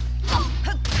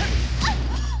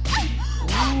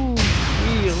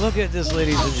 wee, look at this,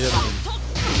 ladies and gentlemen.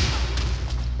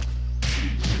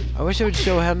 I wish I would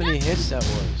show how many hits that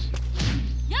was.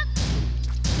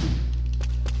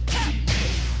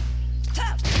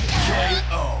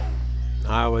 KO!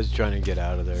 I was trying to get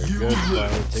out of there. Good fight.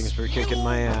 Thanks for kicking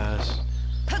my ass.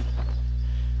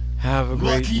 Have a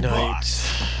great Lucky night.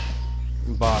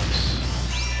 Box.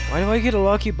 Why do I get a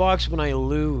lucky box when I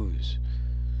lose?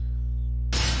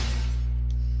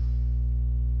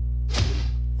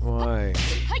 Why?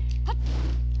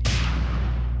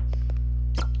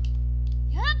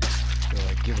 Feel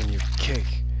like giving you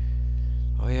cake.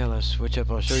 Oh yeah, let's switch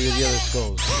up. I'll show you the other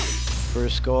skulls.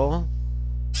 First skull.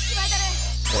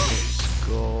 Second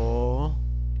skull.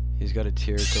 He's got a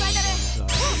tear going down his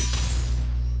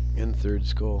eye. And third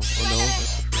skull. Oh no,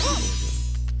 that's the first skull again.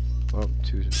 Oh,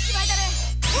 two.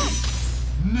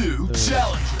 New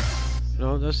challenger!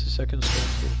 No, that's the second skull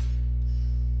too.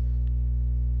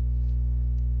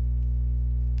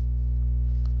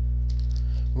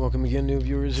 Welcome again, new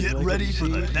viewers. If Get you like ready what you for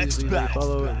the see, next please leave a battle.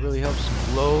 follow. It really helps.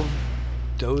 Globe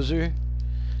Dozer.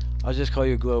 I'll just call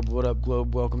you Globe. What up,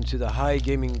 Globe? Welcome to the High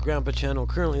Gaming Grandpa channel,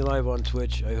 currently live on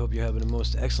Twitch. I hope you're having a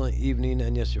most excellent evening,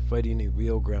 and yes, you're fighting a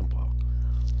real grandpa.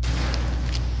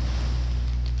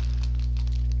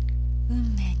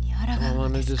 I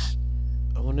want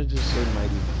to just say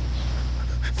Mighty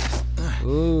Mouse.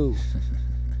 Ooh.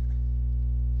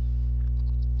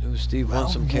 Ooh, Steve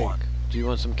wants some Round cake. one. Do you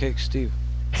want some cake, Steve?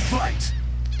 Fight!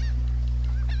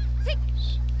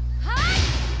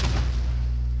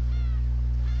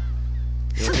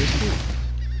 You want this, Steve?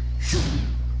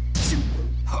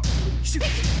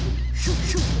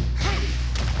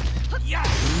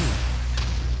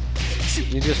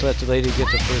 You just let the lady get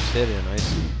the first hit in, I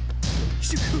see.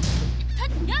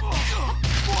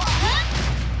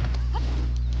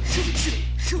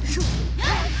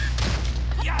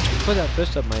 Put that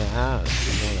fist up my ass,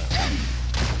 you know that.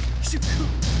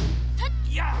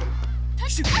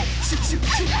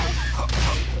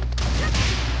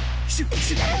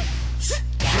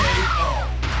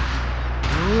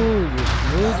 Ooh, you're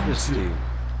smooth with Steve.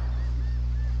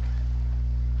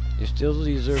 You still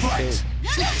deserve cake.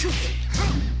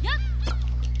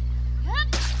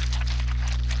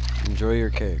 Enjoy your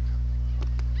cake.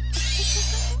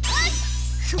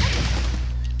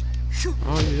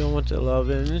 Oh, you don't want the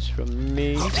lovin's from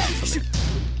me?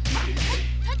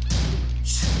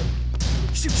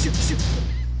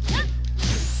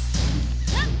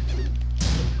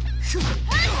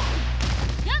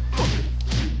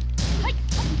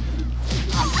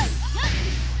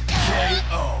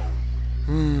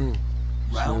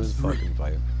 Round Smooth three. fucking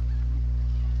fight.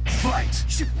 Fight!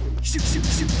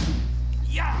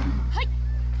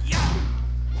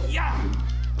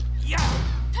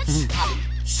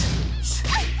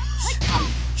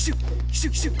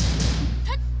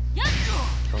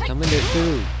 Don't tell me to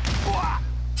shoot.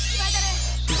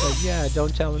 She's like, yeah,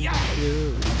 don't tell him to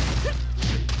shoot.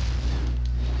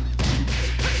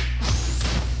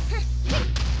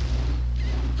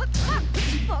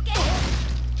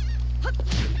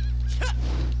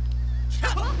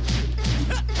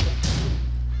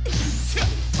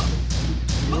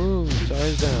 Ooh,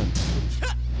 size down.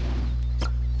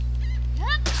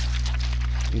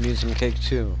 You need some cake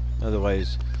too,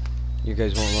 otherwise you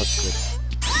guys won't look good.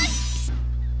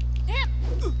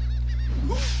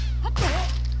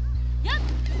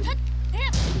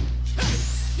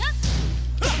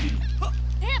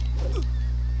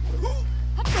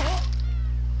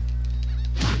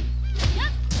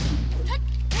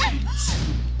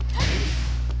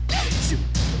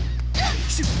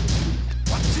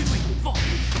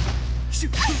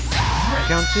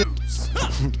 Count two.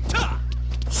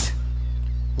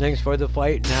 Thanks for the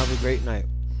fight and have a great night.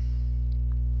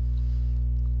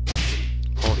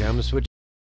 Okay, I'm gonna switch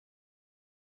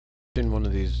in one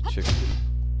of these chickens.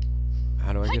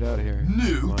 How do I get out of here?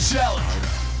 New challenger!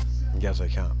 Yes, I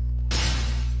can.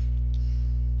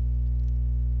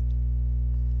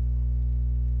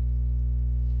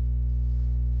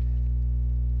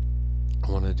 I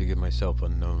wanted to give myself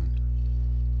unknown.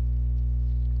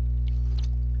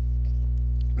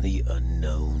 The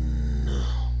unknown.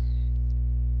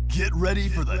 Get ready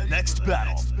for the next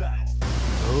battle.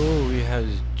 Oh, he has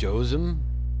Josem?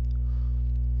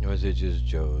 Or is it just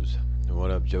Joe's?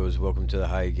 What up, Joes? Welcome to the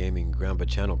High Gaming Grandpa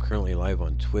channel, currently live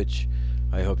on Twitch.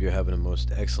 I hope you're having a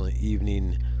most excellent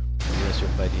evening. Yes, you're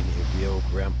fighting a real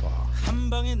grandpa.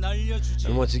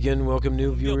 And once again, welcome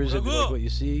new viewers. If you like what you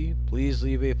see, please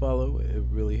leave a follow. It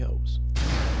really helps.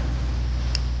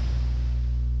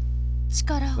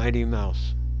 Mighty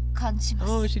Mouse.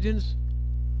 Oh, she didn't.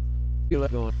 You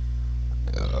like going.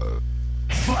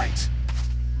 Fight!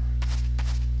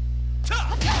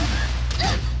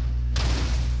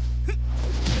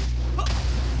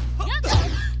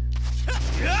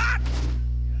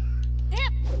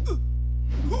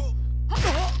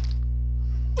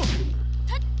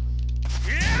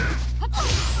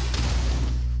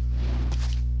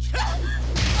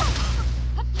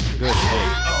 Good.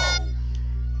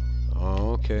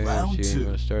 Oh, okay, Round she ain't two.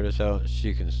 gonna start us out.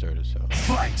 She can start us out.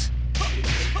 Fight!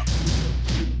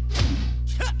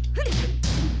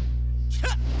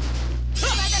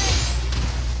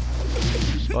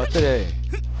 Spot today.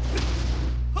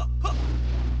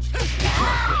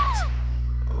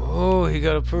 Oh, he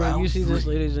got a pearl. Round You see this,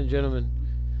 three. ladies and gentlemen?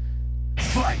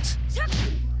 Fight!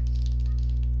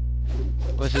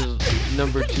 What's his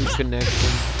number 2 connection?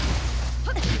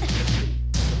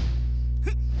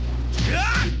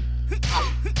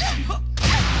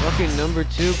 Fucking number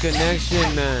 2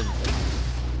 connection, man.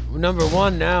 Number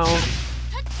 1 now.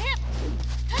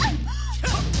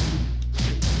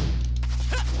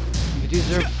 You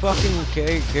deserve fucking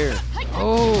cake here.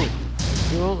 Oh,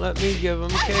 you won't let me give him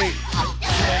cake.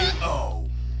 KO!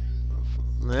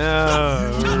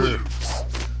 No. Lose!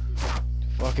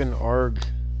 Fucking arg.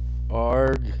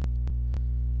 Arg.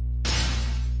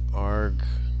 Arg.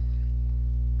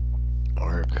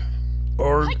 Arg.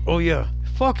 Arg. Oh yeah.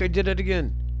 Fuck, I did it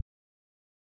again.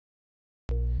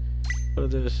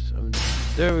 What is this?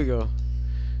 There we go.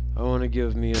 I want to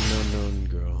give me an unknown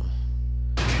girl.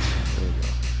 There we go.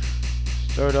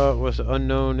 Start out with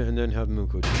unknown and then have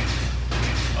Mukoji.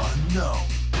 Unknown.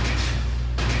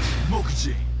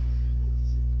 Mokuji.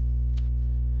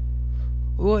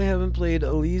 Oh, I haven't played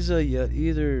Aliza yet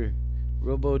either.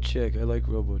 Robo Chick. I like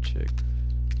Robo Chick.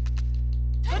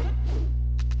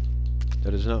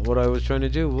 That is not what I was trying to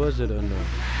do, was it, unknown?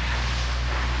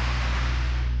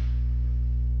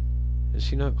 Is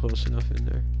he not close enough in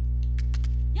there?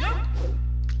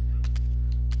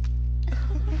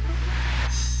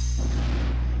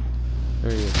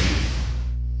 There he is.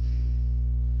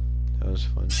 That was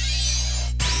fun.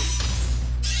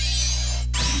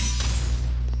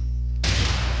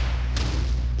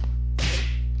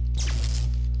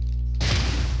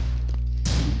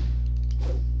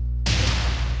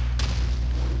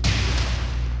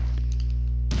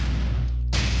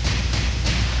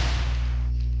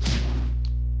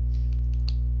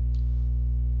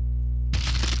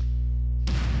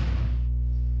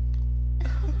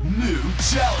 New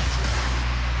challenger.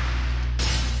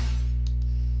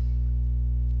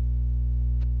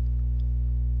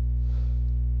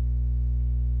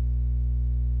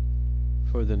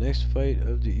 For the next fight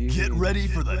of the evening. Get ready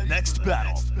for the next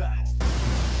battle.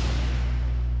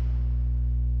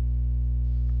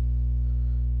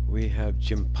 We have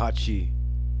Jimpachi.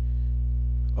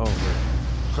 Oh,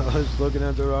 wait. I was looking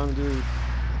at the wrong dude.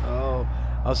 Oh,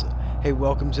 hey,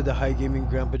 welcome to the High Gaming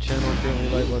Grandpa channel, currently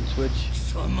live on Twitch.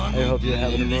 I hope you're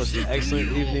having the most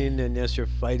excellent evening, and yes, you're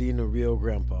fighting a real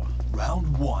grandpa.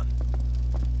 Round one.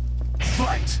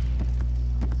 Fight!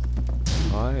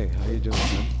 Hi, how you doing,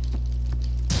 man?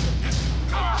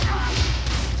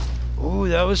 Oh,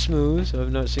 that was smooth.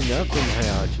 I've not seen that from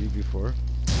Hayachi before.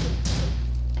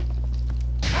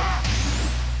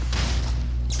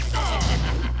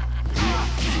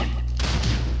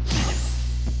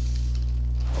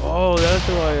 Oh, that's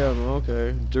who I am.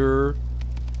 Okay. Durr.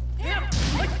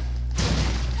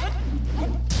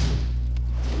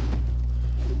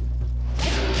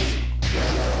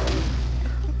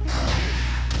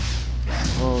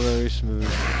 Oh, very smooth.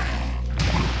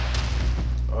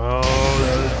 Oh,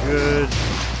 that was good.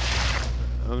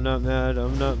 I'm not mad.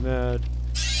 I'm not mad.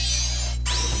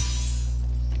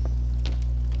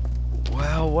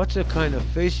 Wow, what a kind of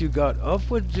face you got up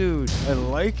with, dude. I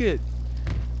like it.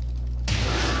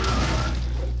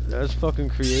 That's fucking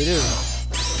creative.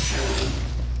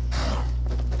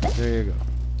 There you go.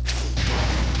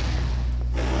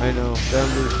 I know,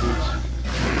 bamboo shoots.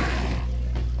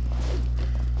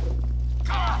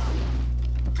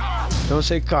 Don't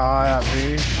say "ka" at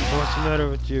me. What's the matter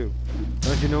with you?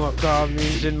 Don't you know what "ka"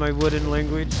 means in my wooden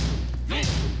language?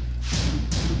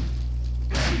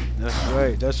 That's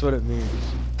right, that's what it means.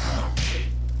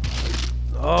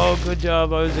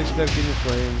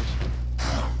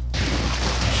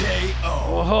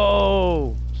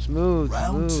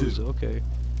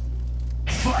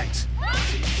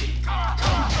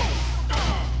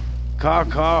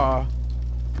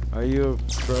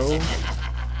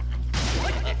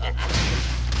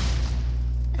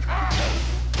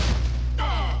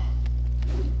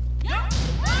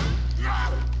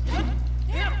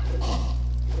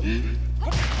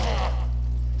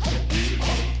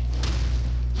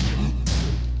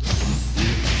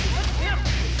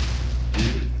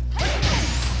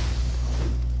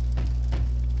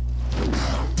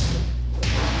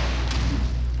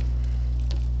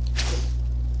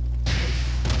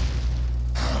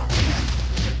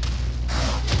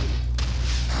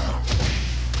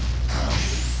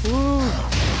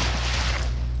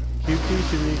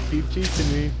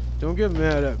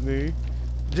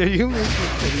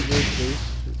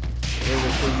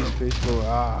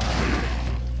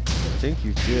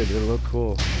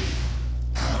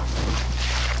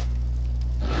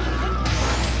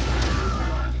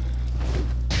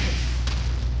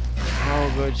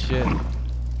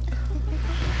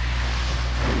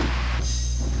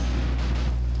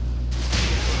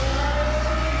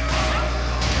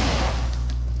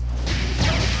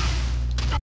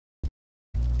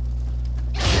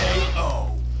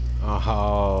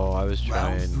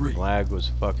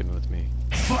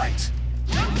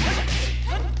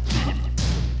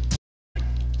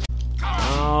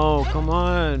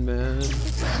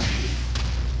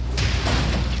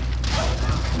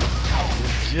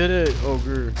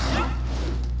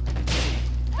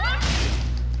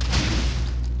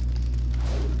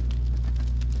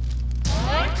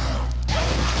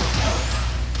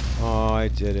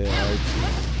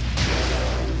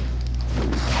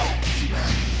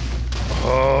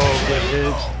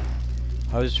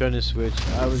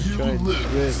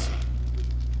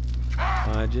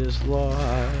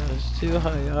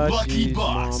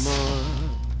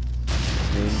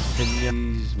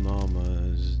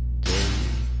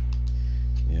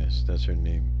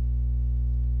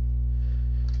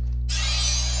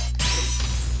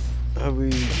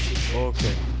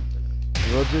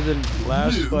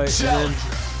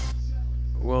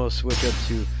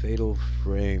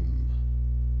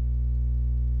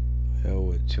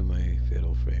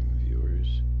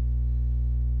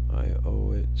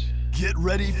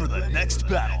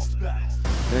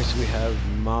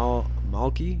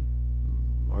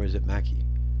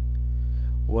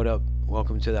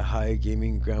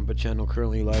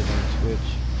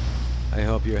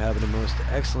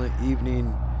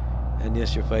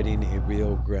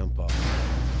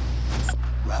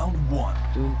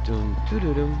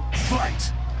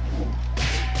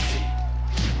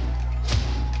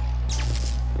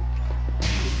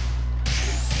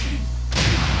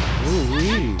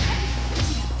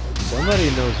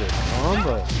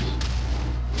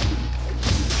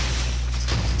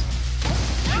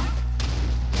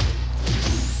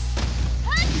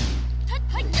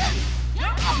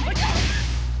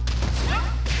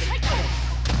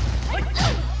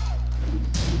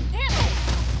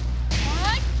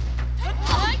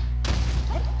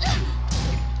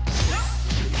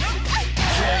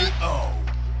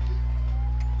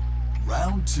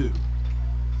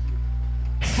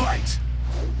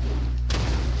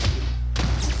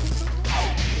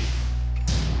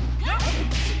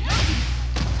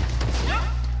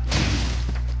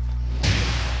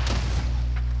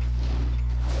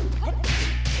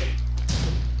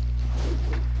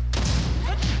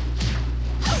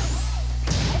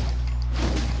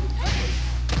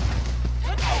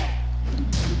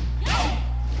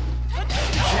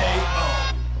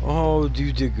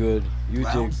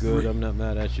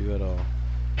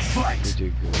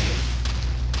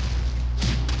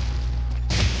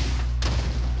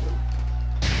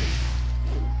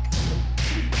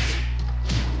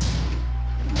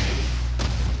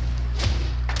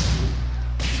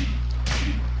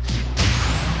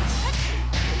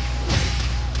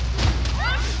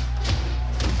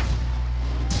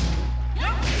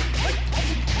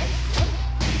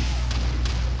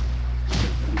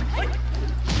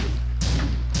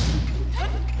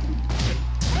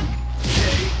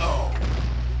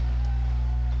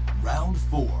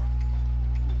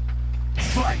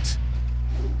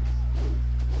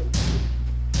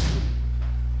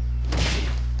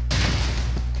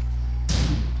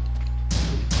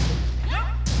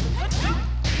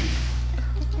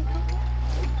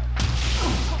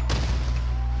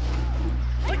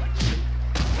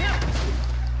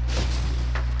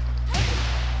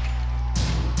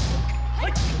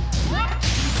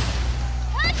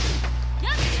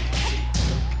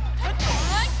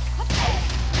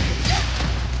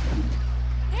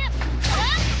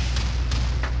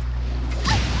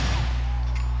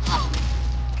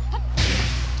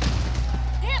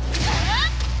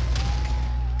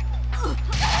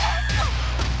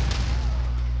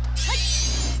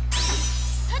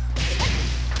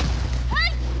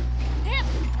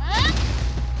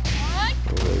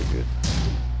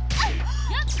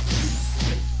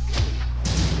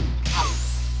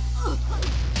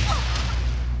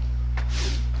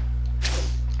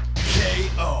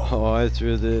 I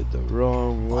threw it the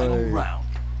wrong Final way. round.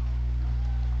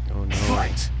 Oh no.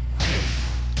 Fight.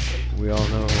 We all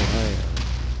know who I am.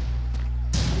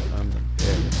 I'm the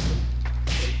bear.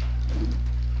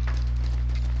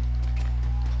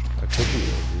 I could be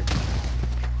over.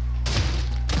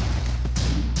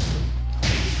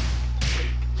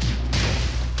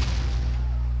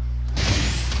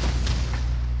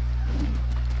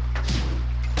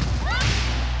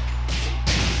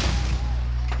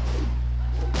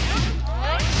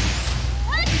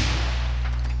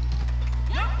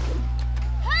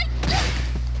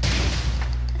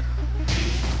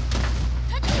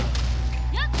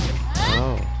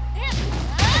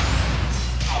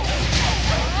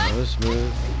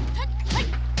 Smooth.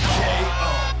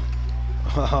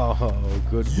 Oh,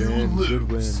 good win,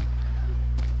 good win.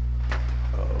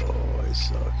 Oh, I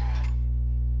suck.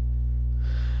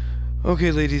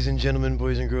 Okay, ladies and gentlemen,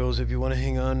 boys and girls, if you want to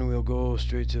hang on, we'll go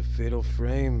straight to Fatal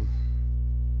Frame.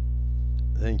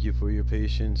 Thank you for your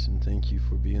patience and thank you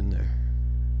for being there.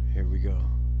 Here we go.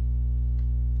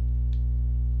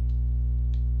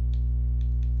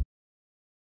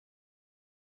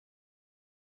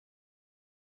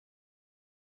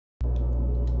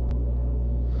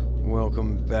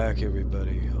 Welcome back,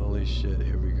 everybody. Holy shit,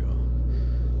 here we go.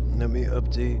 Let me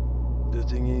update the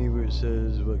thingy where it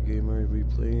says what game are we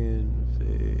playing.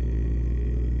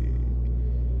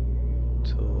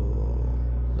 Fatal,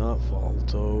 not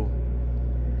Falto.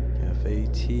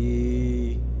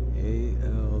 F-A-T-A-L,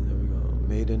 there we go.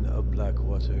 Maiden of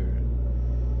Blackwater.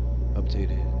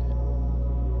 Updated.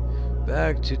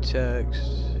 Back to text.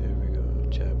 Here we go,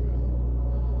 chat room.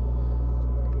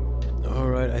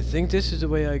 Alright, I think this is the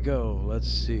way I go. Let's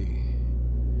see.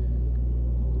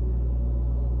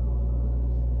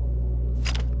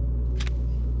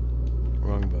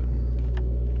 Wrong button.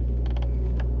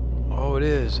 Oh, it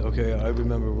is. Okay, I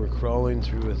remember we're crawling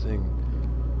through a thing.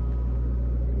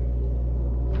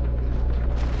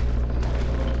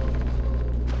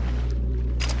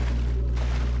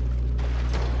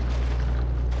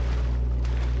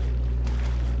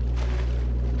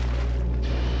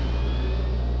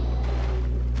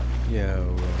 Yeah,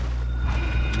 well.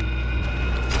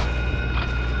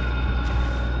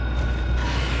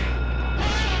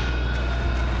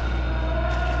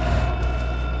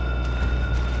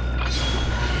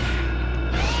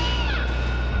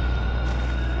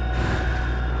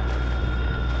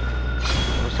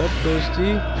 What's up,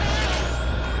 Ghosty?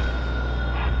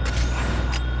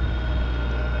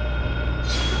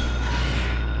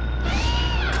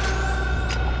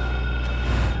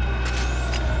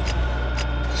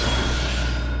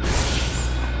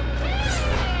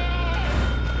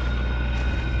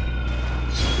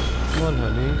 Come on,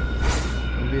 honey.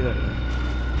 Don't be that way.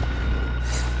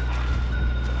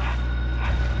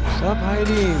 Stop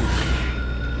hiding!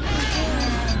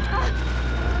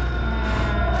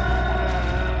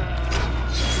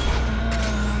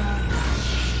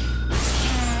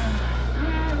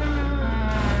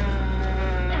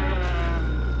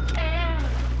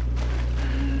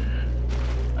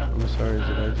 I'm sorry,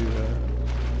 did I do that?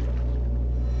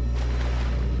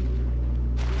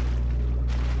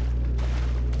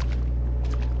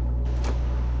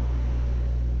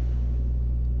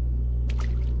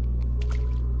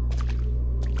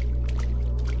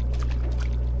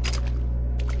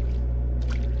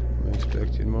 I'm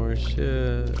expecting more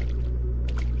shit.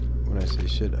 When I say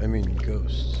shit, I mean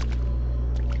ghosts.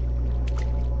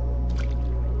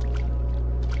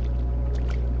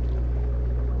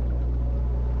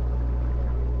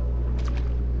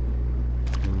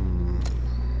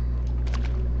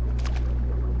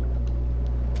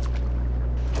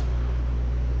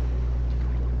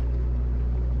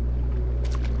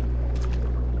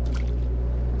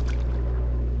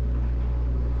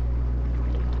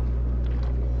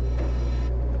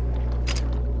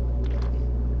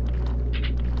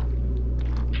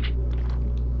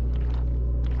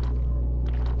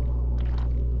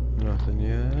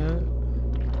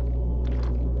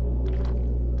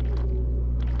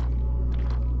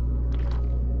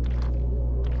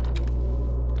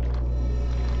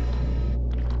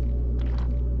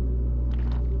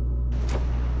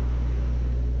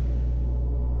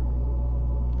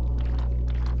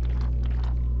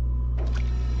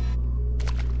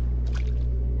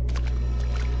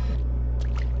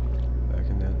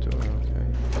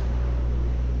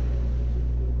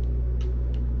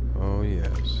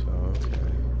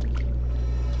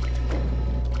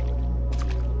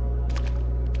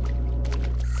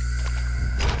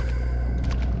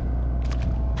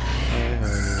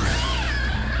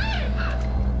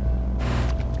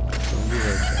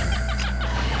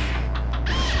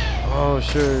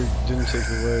 sure, didn't take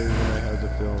away when I had the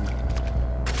film.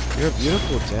 You're a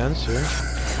beautiful dancer.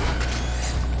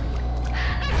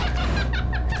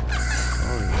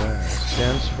 Oh yes,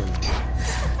 dance for me.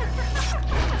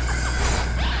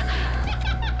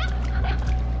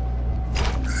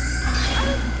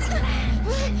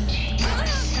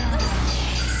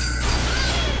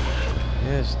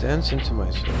 Yes, dance into my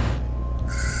soul.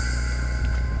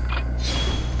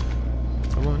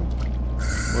 Come on.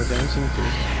 More dancing,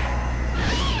 please.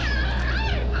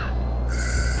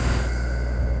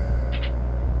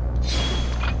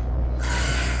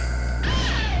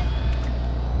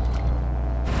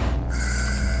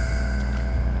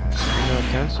 No,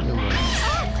 cancel no more.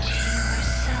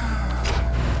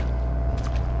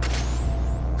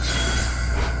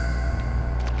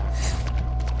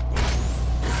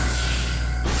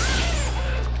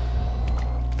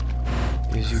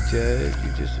 Is you dead?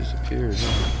 You just disappeared,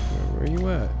 huh? Where are you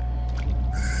at?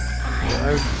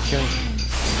 I can't.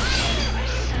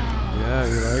 Yeah,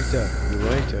 you like that. You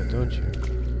like that, don't you?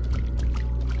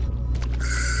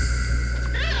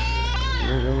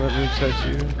 You're gonna let me touch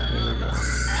you? There we go.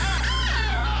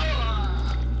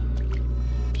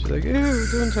 She's like, ew,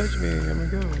 don't touch me. I'm a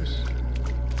ghost.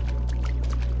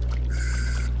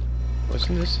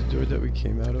 Wasn't this the door that we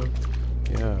came out of?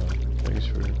 Yeah, thanks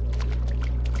for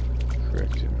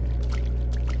correcting me.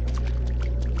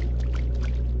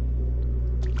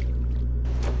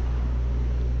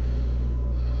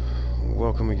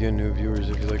 Welcome again, new viewers.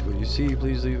 If you like what you see,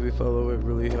 please leave a follow. It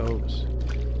really helps.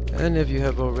 And if you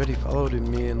have already followed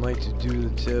me and like to do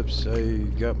the tips, I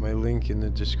got my link in the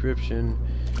description.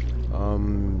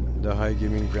 The High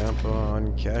Gaming Grandpa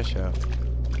on Cash App.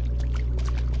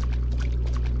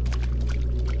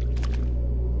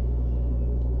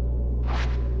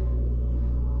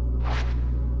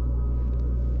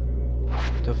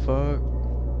 The fuck?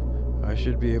 I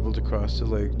should be able to cross the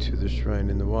lake to the shrine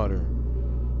in the water.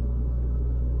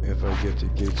 If I get the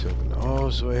gates open. Oh,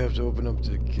 so I have to open up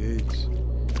the gates.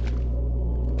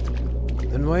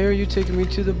 Then why are you taking me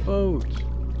to the boat?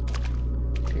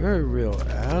 You're a real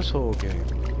asshole, game.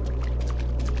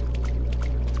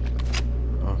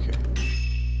 Okay.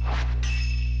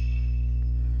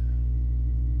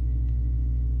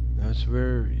 That's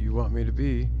where you want me to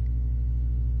be.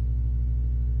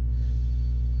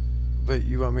 But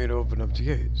you want me to open up the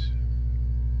gates.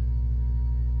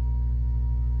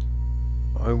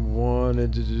 I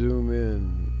wanted to zoom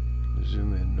in.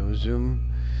 Zoom in. No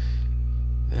zoom.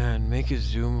 Man, make a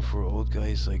zoom for old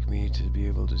guys like me to be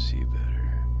able to see better.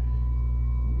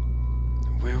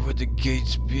 Where would the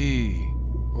gates be?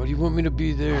 Why do you want me to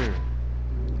be there?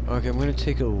 Okay, I'm gonna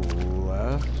take a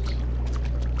left.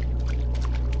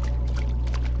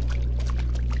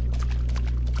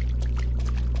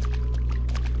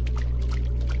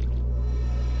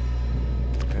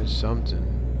 There's something.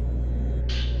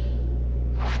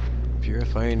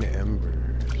 Purifying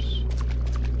embers.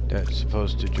 That's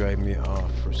supposed to drive me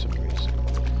off for some reason.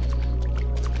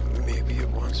 Maybe it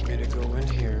wants me to go in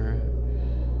here.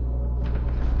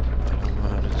 I don't know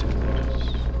how to do this.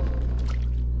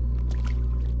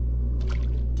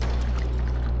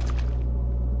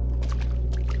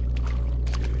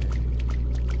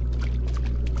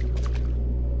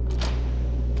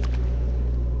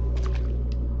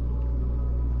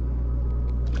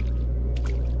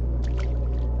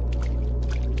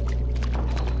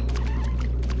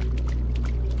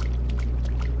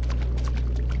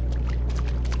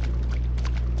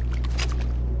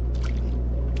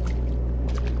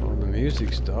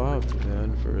 Music stopped,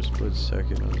 man, for a split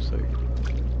second. I was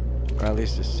like, or at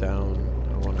least the sound.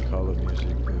 I want to call it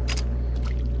music, but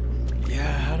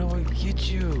yeah, how do I get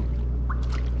you?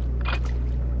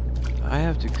 I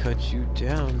have to cut you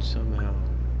down somehow.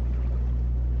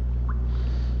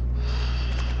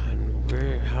 And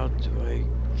where, how do I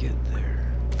get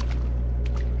there?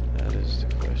 That is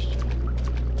the question.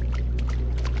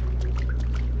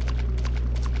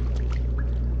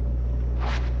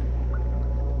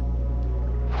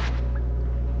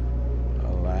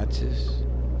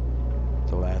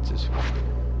 The lattice window.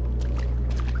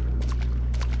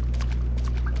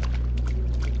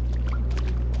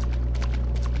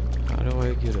 How do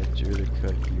I get a Jew to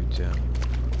cut you down?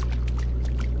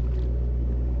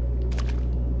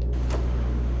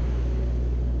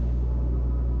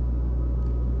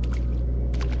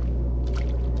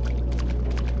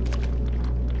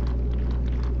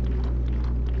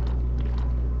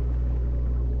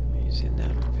 He's in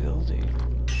that building.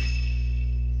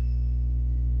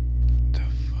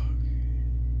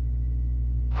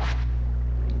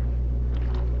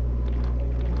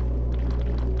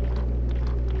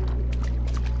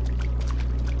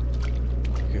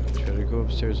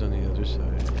 stairs on the other side.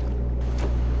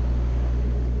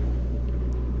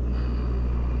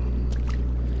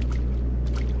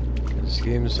 It's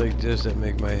games like this that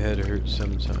make my head hurt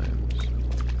sometimes.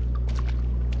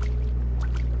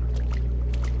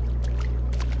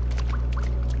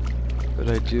 But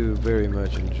I do very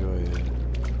much enjoy it.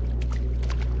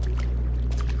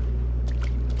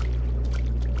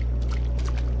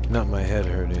 Not my head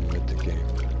hurting with the game.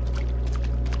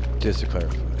 Just to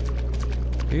clarify.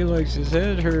 He likes his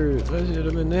head hurt. Let's hit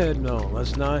him in the head. No,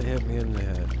 let's not hit me in the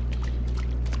head.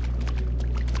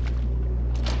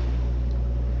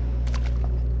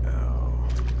 Ow.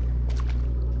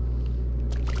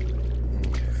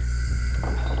 Okay.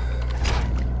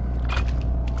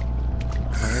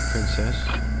 Hi, princess.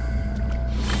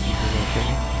 You okay?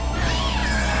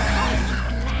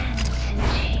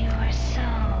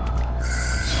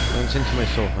 Glance into my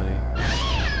soul, honey.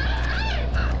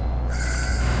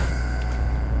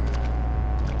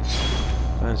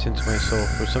 Glance into my soul.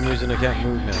 For some reason I can't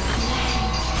move now.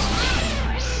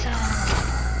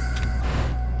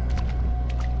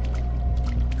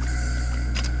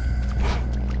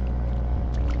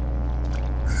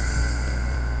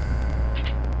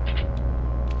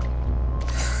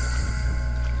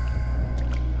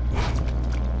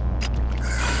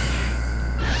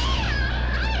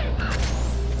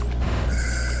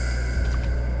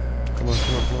 Come on,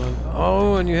 come on, come on.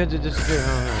 Oh, and you had to disappear.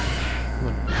 Come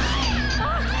on.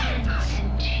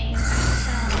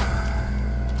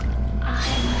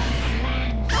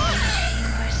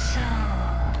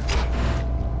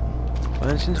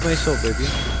 Glance into my soul, baby.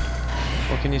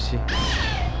 What can you see?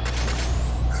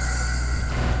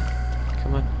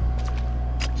 Come on.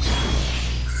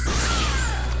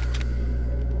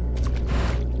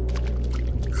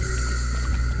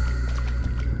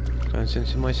 Glance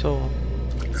into my soul.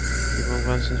 Keep on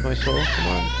glancing into my soul. Come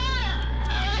on.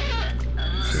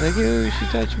 She's like, ew, she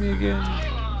touched me again.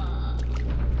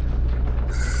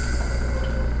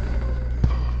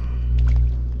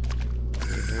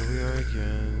 Here we are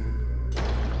again.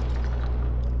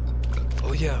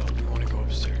 Oh yeah, we want to go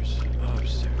upstairs.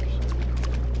 Upstairs.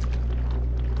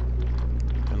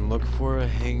 And look for a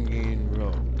hanging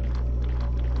rope.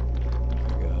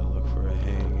 We gotta look for a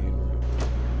hanging rope.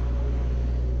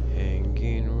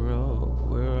 Hanging rope,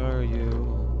 where are you?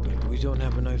 We don't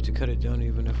have a knife to cut it down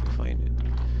even if we find it.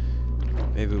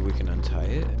 Maybe we can untie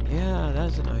it? Yeah,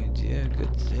 that's an idea.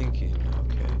 Good thinking.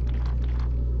 Okay.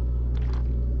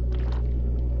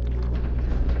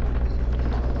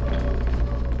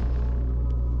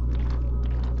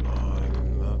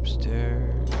 I'm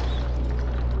upstairs.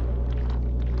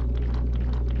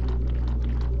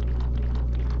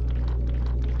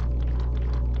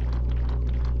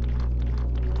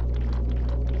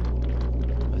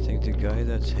 I think the guy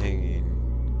that's hanging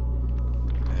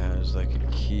has like a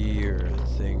key or a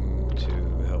thing to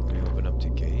help me open up the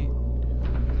gate.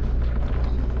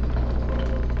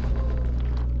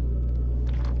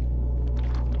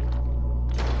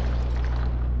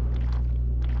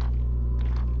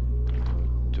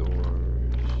 No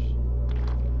doors.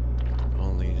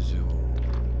 Only Zoom.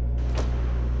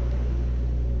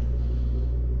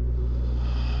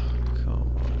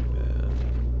 Come on, man.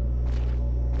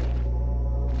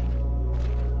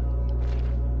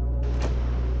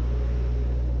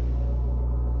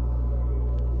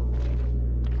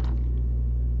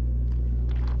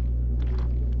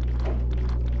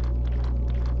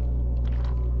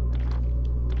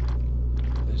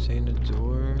 This ain't a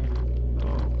door.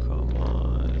 Oh, come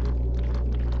on.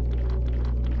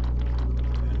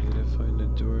 I need to find a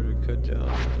door to cut down.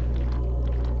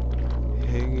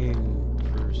 Hanging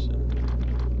person.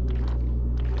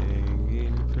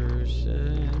 Hanging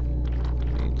person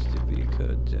needs to be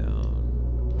cut down.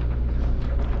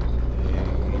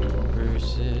 Hanging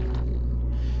person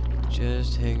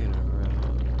just hanging around.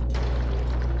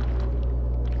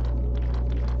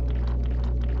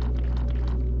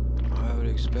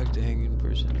 Expect a hanging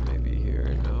person maybe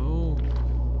here. No.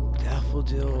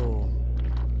 Daffodil.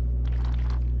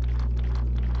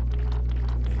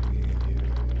 Maybe in here.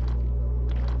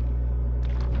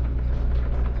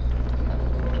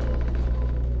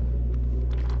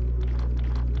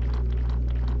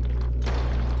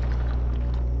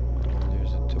 Oh,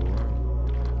 there's a door.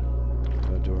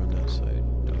 No door on that side.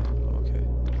 No. Okay.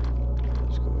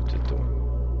 Let's go with the door.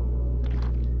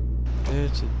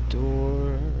 It's a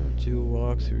door to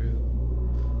walk through,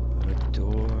 a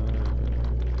door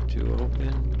to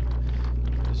open.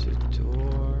 There's a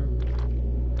door.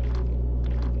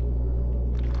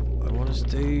 I want to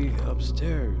stay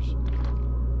upstairs.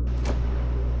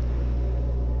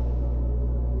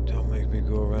 Don't make me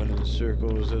go around in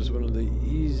circles. That's one of the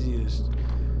easiest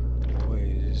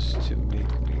tries to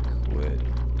make me quit.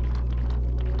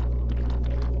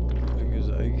 Because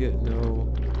I get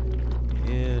no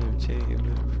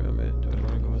entertainment from it. Do I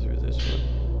want to go through this one?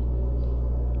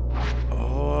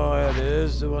 Oh, it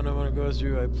is the one I want to go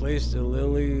through. I placed a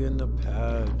lily in the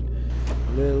pad.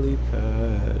 Lily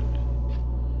pad.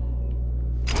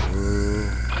 Ooh.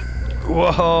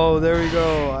 Whoa, there we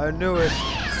go. I knew it.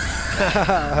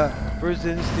 First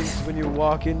instincts when you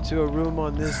walk into a room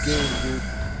on this game, dude.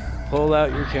 Pull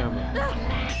out your camera.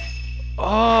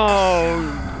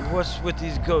 Oh, what's with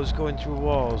these ghosts going through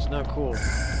walls? Not cool.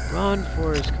 Run,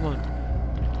 Forrest, come on.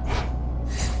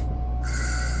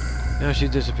 Now she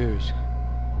disappears.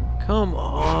 Come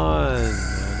on,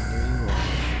 man. There you are.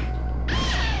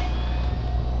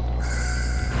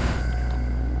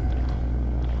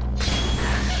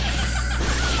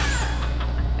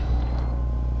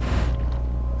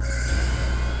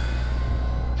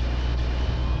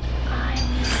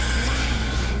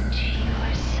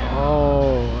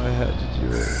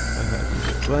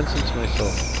 Blends into my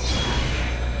soul.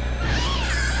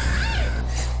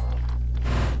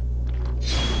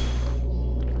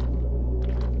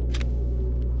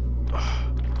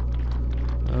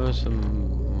 That was some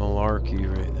malarkey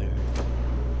right there.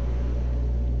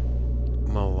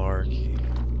 Malarkey.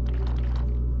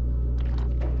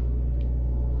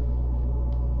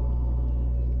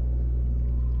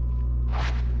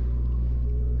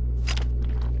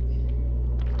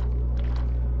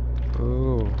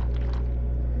 Ooh.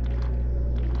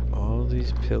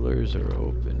 These pillars are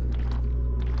open.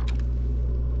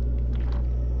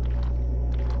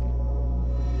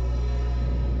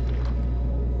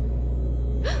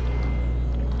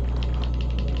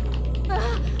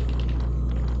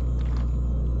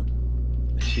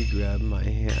 She grabbed my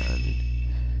hand.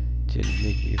 Didn't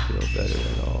make me feel better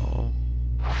at all.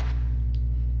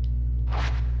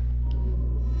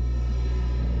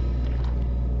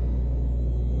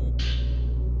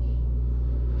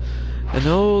 An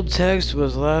old text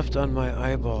was left on my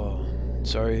eyeball.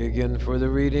 Sorry again for the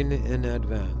reading in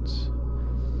advance.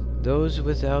 Those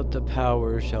without the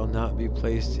power shall not be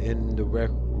placed in the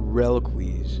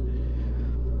reliquaries.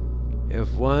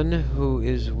 If one who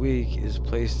is weak is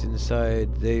placed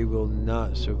inside, they will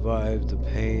not survive the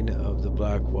pain of the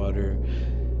black water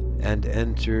and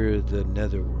enter the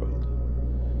netherworld.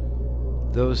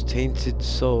 Those tainted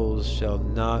souls shall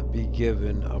not be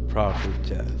given a proper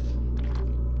death.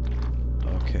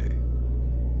 Okay.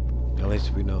 At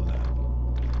least we know that.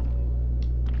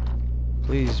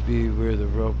 Please be where the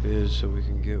rope is so we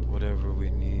can get whatever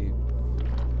we need.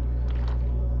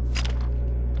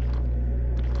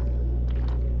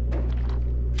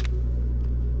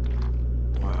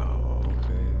 Wow,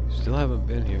 okay. Still haven't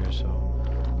been here, so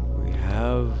we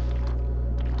have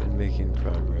been making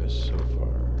progress so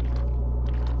far.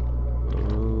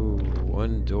 Ooh,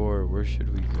 one door. Where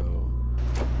should we go?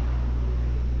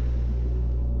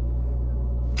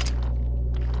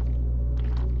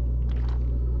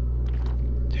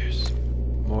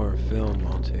 More film,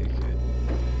 I'll take it.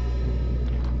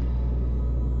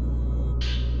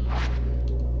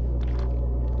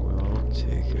 We'll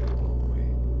take it, won't we?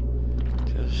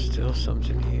 There's still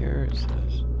something here, it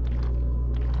says.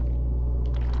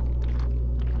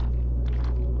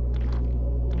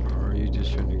 Or are you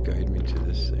just trying to guide me to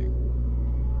this thing?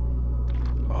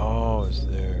 Oh, it's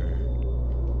there.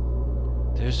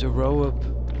 There's a row up.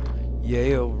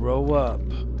 Yale, row up.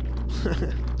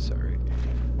 Sorry.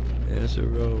 It's a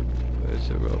rope. It's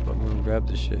a rope. I'm gonna grab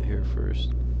the shit here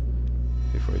first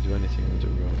before I do anything with the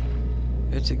rope.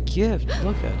 It's a gift.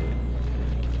 Look at it.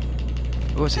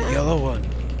 Oh, it's a yellow one.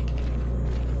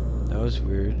 That was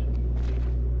weird.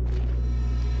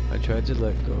 I tried to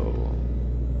let go.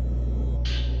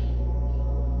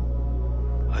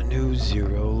 A new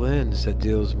zero lens that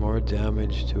deals more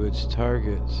damage to its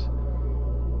targets.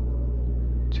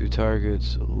 Two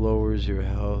targets lowers your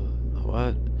health.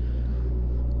 What?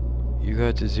 You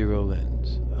got the zero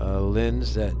lens. A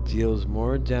lens that deals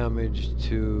more damage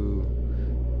to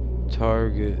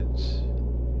targets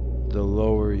the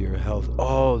lower your health.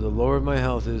 Oh, the lower my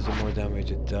health is, the more damage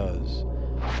it does.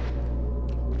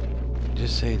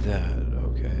 Just say that,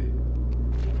 okay.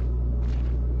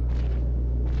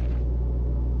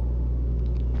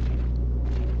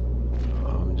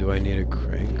 Do I need a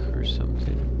crank or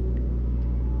something?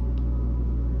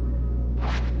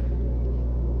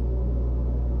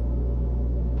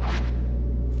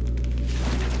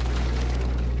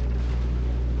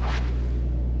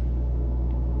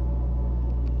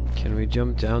 Can we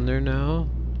jump down there now?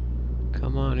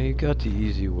 Come on, he got the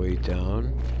easy way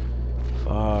down.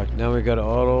 Fuck, now we gotta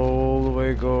all the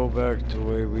way go back to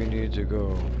where we need to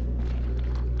go.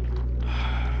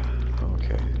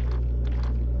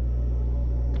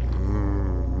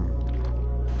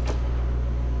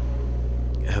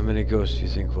 How many ghosts do you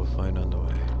think we'll find on the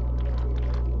way?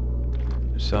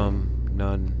 Some,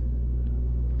 none.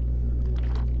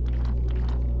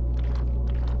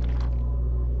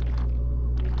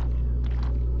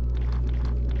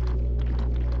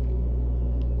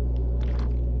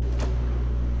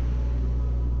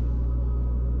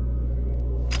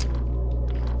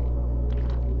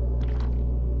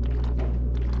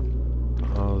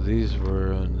 Oh, these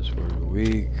ones were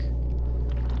weak.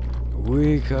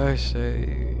 Weak, I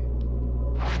say.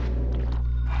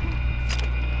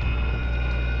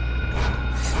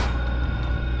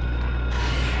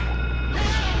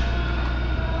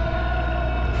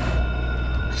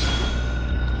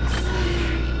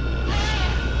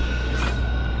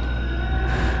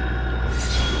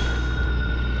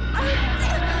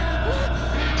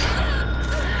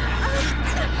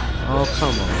 Oh,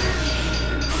 come on.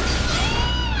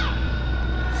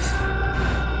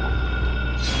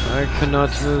 I cannot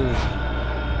move.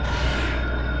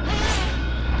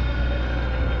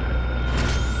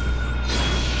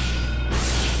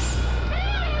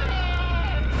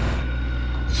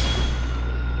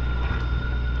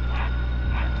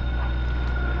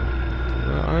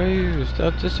 Where are you?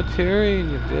 Stop disappearing,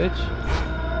 you bitch.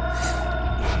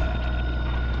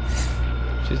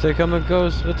 She's like, I'm a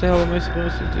ghost. What the hell am I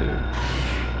supposed to do?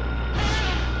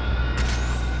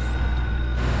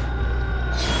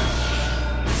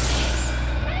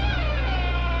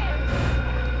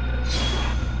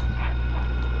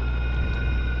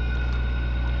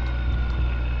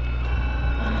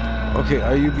 Okay,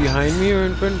 are you behind me or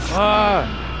in front? Ah!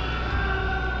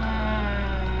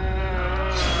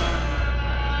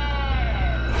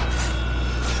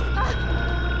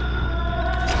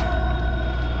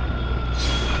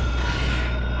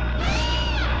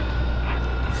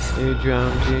 Are you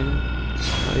drowning?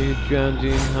 Are you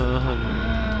drowning, huh,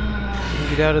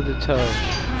 honey? Get out of the tub.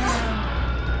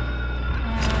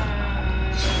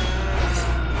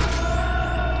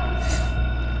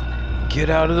 Get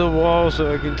out of the wall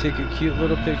so I can take a cute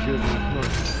little picture of you. Come on.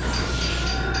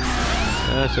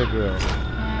 That's a girl.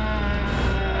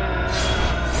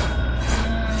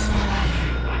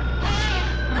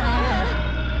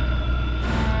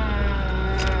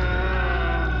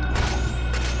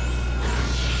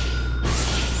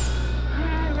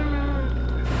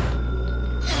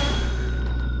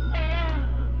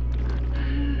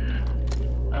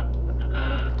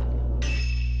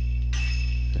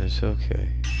 It's okay.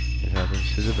 It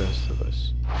happens to the best of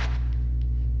us.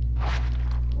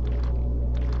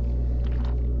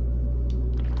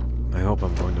 I hope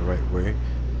I'm going the right way.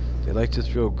 They like to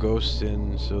throw ghosts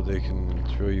in so they can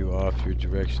throw you off your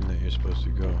direction that you're supposed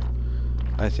to go.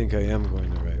 I think I am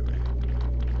going the right way.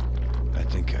 I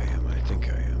think I am. I think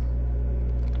I am.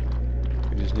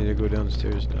 We just need to go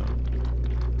downstairs now.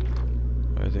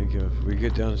 I think if we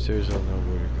get downstairs, I'll know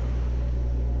where to go.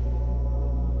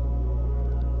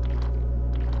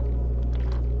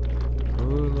 Oh,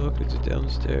 look, it's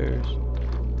downstairs.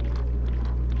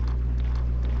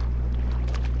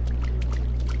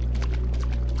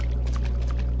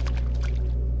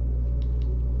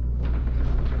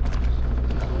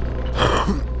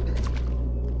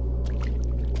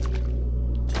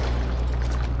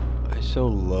 I so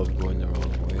love going the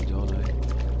wrong way, don't I?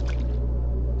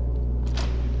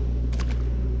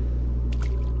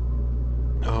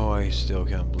 Oh, I still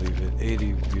can't believe it.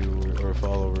 80 viewers or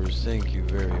followers. Thank you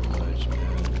very much, man.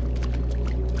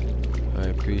 I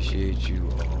appreciate you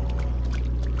all.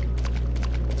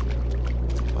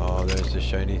 Oh, there's the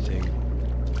shiny thing.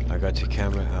 I got the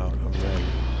camera out. I'm ready.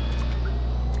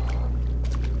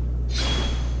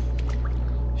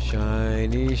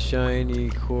 Shiny, shiny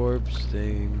corpse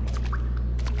thing.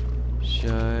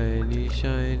 Shiny,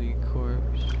 shiny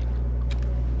corpse.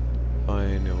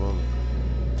 Fine, it won't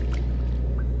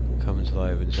come to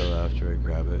life until after I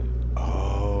grab it.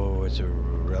 Oh, it's a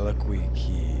reliquary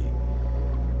key.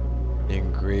 The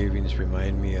engravings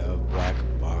remind me of black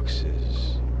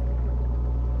boxes.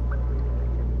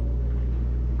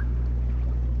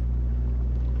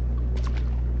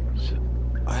 So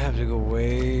I have to go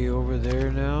way over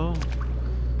there now.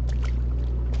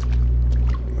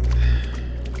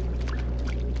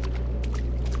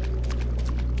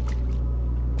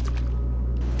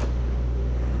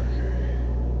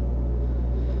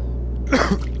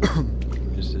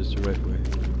 Is this the right way?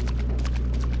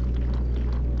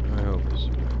 I hope it's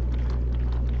the right way.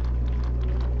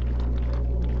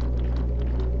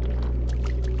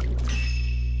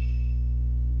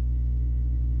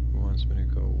 It wants me to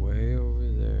go way over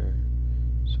there.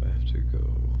 So I have to go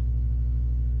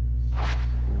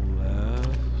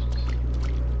left.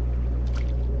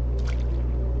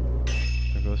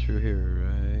 I go through here,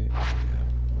 right? Yeah.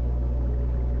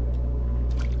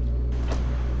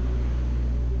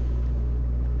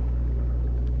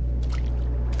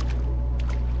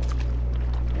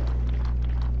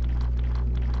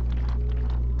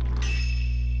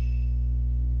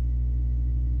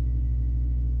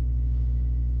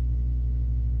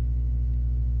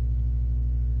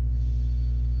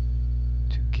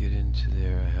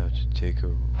 to take a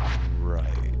right.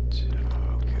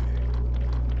 Okay.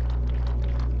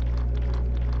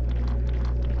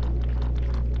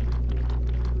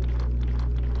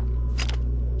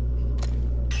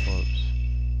 Whoops.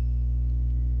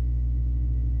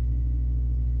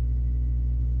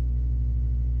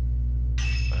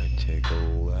 I take a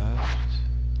left.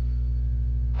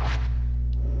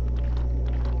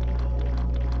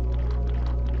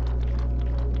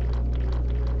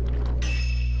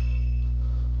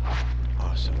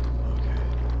 Awesome. Okay.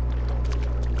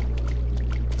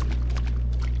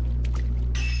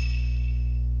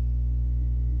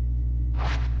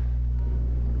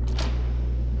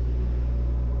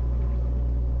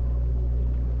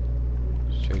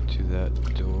 Straight to that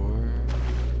door.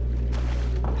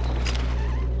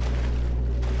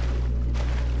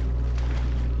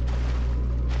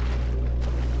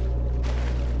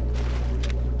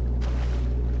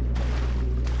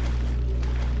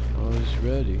 Always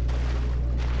ready.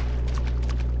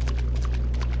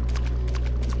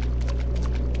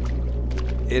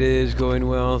 It is going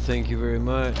well, thank you very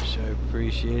much. I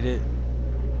appreciate it.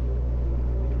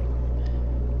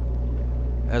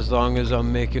 As long as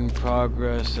I'm making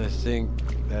progress, I think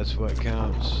that's what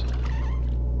counts.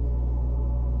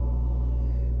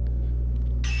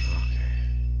 Okay.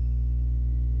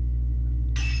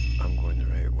 I'm going the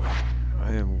right way.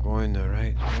 I am going the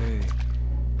right way.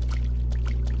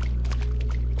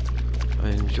 I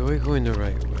enjoy going the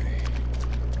right way.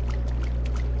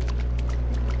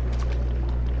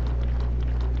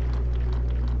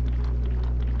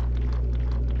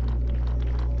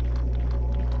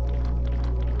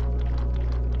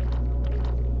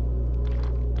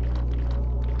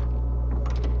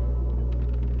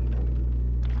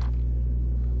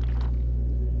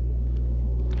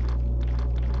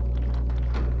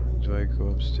 Do I go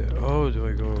upstairs? Oh, do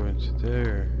I go into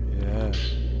there?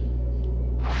 Yes.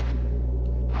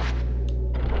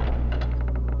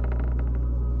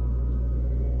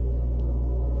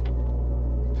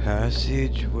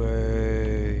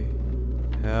 Passageway.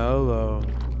 Hello.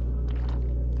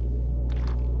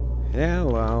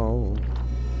 Hello.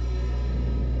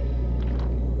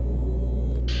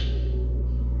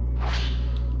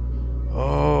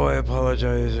 Oh, I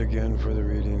apologize again for the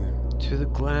reading. To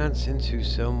glance into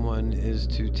someone is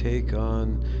to take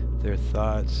on their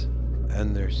thoughts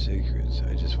and their secrets.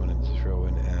 I just wanted to throw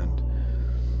in and.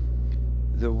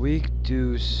 The weak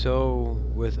do so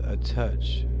with a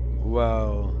touch,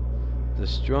 while the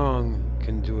strong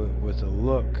can do it with a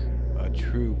look, a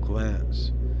true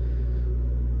glance.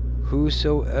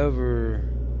 Whosoever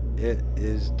it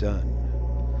is done,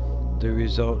 the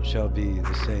result shall be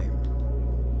the same.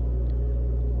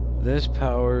 This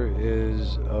power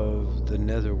is of the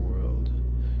netherworld.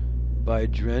 By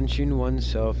drenching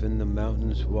oneself in the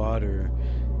mountain's waters,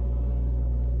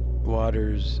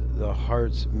 the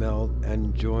hearts melt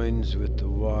and joins with the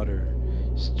water,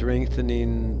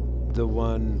 strengthening the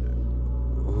one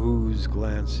whose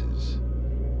glances.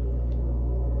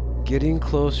 Getting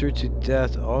closer to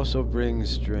death also brings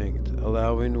strength,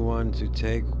 allowing one to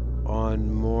take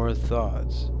on more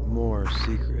thoughts, more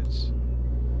secrets.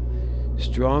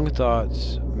 Strong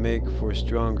thoughts make for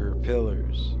stronger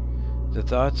pillars. The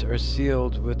thoughts are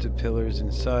sealed with the pillars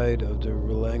inside of the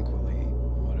relinquently,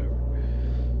 whatever.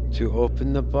 To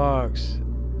open the box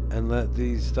and let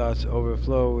these thoughts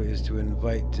overflow is to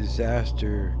invite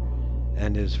disaster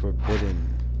and is forbidden.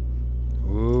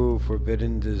 Ooh,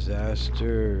 forbidden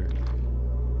disaster.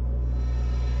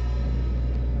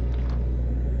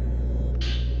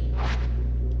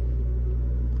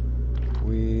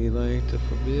 We like the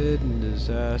forbidden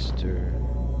disaster.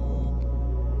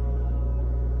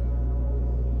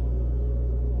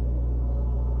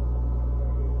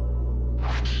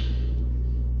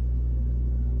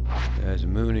 That's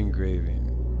moon engraving.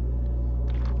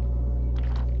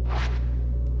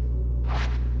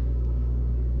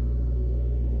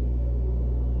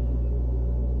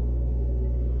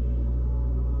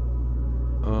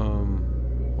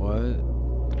 What?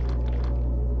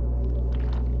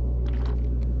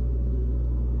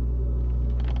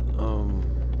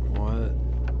 What?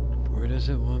 Where does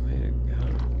it want me to go?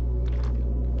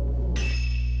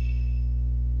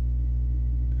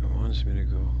 It wants me to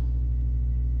go.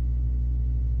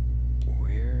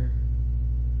 Where?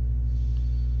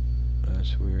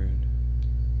 That's weird.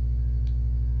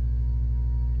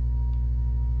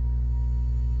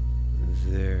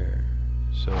 There.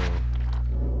 So,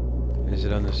 is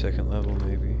it on the second level,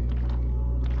 maybe?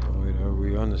 Oh, wait, are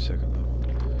we on the second level?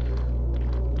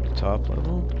 The top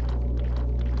level?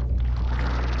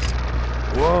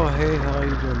 Whoa, hey, how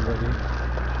you doing, buddy?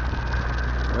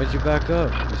 Why'd you back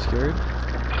up? You scared?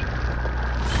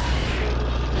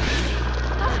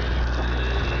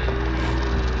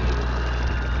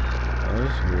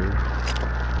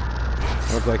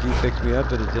 Looked like he picked me up,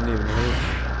 but it didn't even hurt.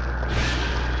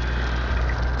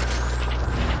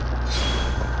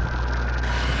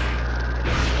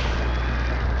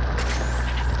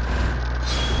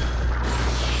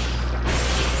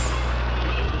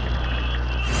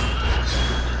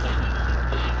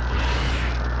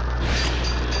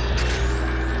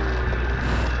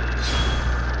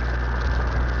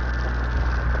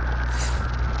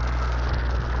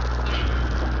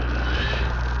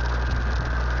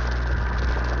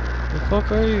 What the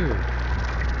fuck are you?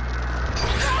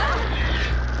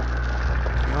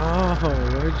 Oh,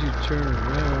 why'd you turn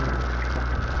around?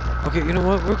 Okay, you know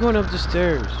what? We're going up the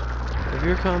stairs. If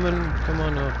you're coming, come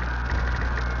on up.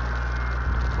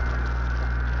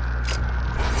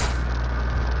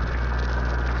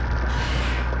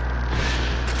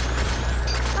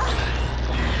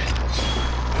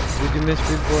 Did you miss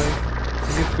me, boy?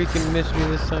 Did you freaking miss me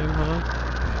this time, huh?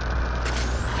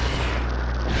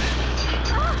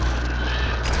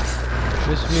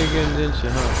 Miss me again, didn't you,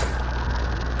 huh?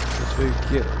 That's what you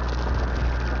get.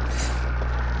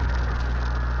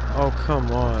 Oh, come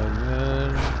on,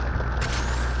 man.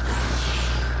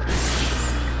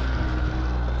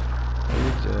 Are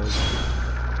you dead?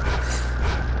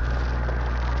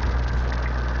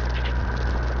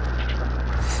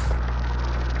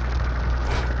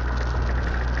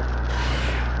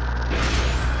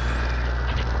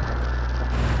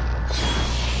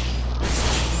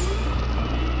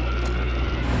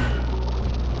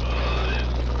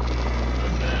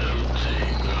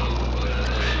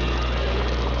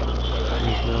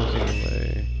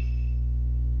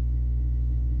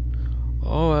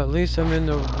 At least I'm in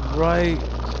the right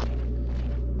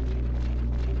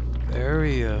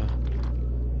area.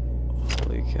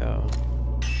 Holy cow.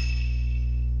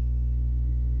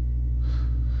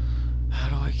 How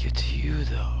do I get to you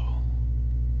though?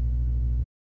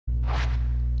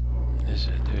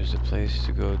 There's a place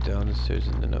to go down the stairs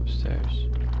and then upstairs.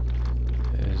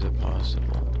 Is it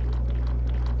possible?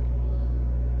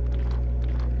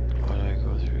 Why did I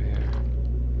go through here?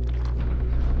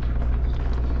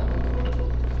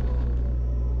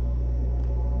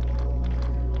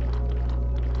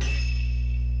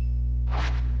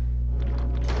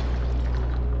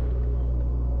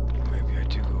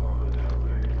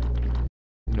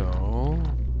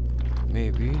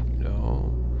 Maybe,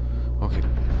 no. Okay.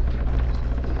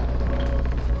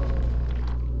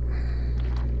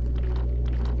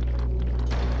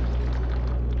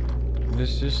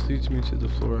 This just leads me to the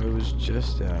floor I was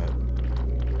just at.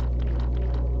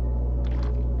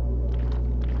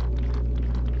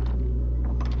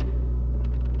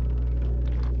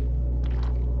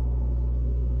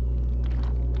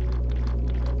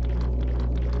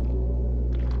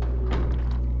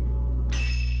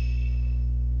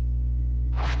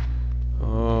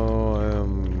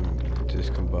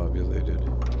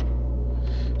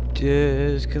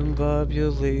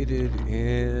 Discombobulated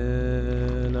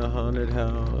in a haunted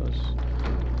house.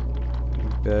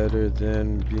 Better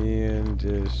than being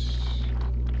this.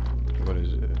 What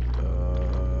is it?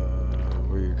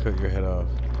 Where you cut your head off.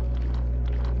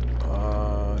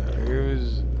 He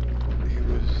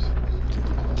was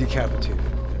decapitated.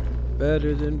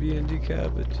 Better than being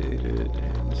decapitated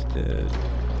instead.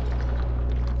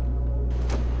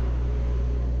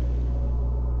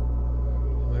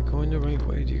 Going the right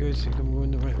way? Do you guys think I'm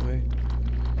going the right way?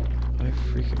 I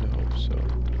freaking hope so.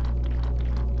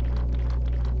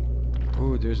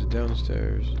 Ooh, there's a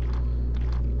downstairs.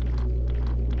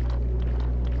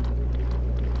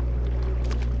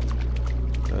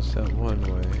 That's that one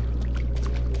way.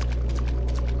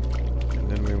 And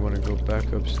then we want to go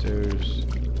back upstairs.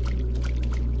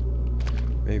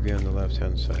 Maybe on the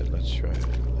left-hand side. Let's try it.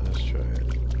 Let's try it.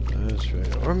 Let's try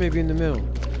it. Or maybe in the middle.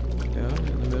 Yeah,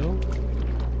 in the middle.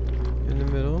 In the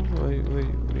middle. Wait.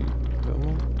 Come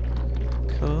on.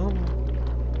 Come.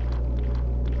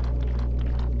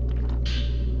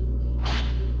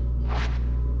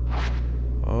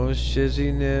 Oh,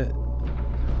 shizzy net.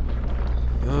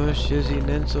 Oh, shizzy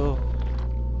Nensel.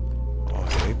 Oh,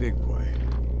 hey, big boy.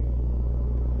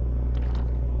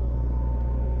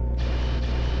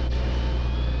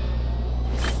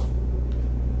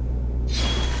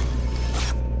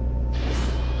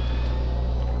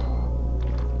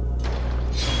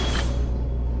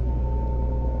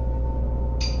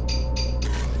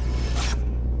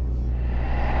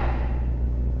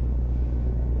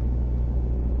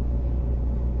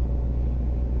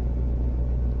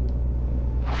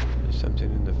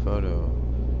 Something in the photo.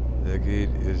 The gate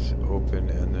is open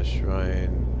and the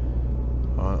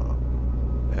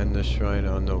shrine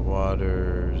on the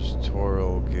water's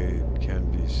Toral gate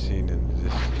can be seen in the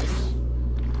distance.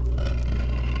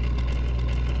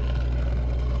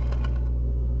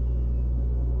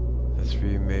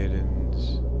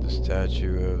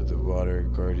 statue of the water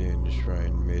guardian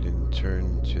shrine maiden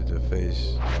turned to the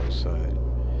face outside.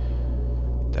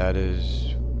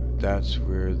 That's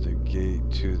where the gate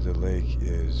to the lake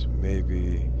is.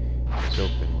 Maybe it's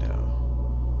open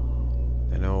now.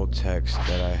 An old text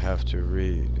that I have to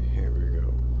read. Here we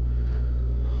go.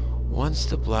 Once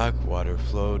the black water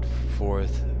flowed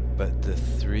forth, but the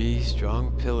 3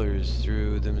 strong pillars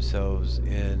threw themselves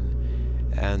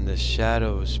in, and the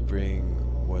shadow spring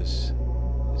was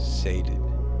sated.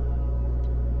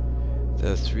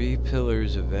 The 3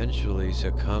 pillars eventually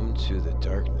succumbed to the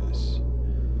darkness.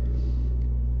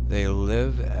 They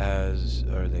live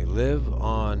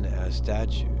on as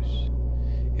statues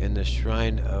in the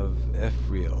shrine of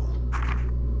Ephriel.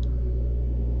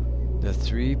 The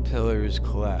 3 pillars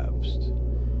collapsed,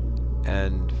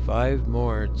 and 5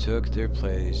 more took their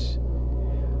place.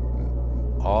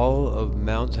 All of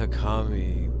Mount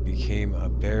Hakami became a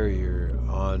barrier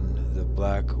on the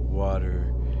black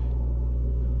water.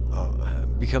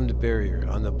 Become the barrier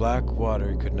on the black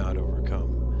water could not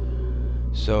overcome.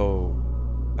 So,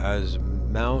 as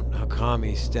Mount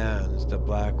Hakami stands, the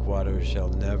black water shall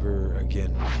never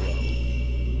again flow.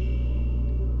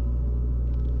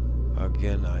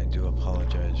 Again, I do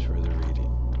apologize for the reading.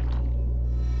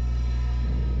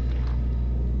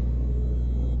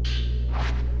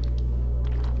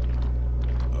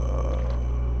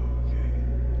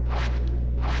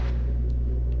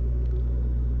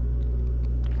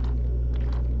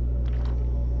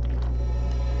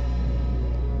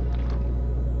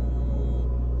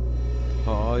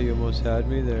 Oh, you almost had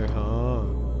me there, huh?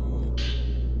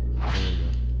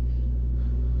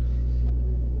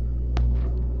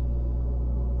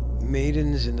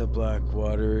 Maidens in the black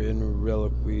water in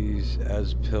reliquaries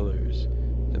as pillars.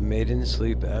 The maidens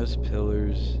sleep as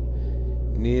pillars,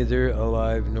 neither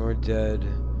alive nor dead,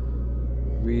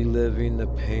 reliving the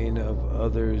pain of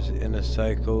others in a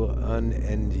cycle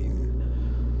unending.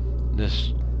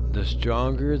 The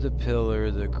stronger the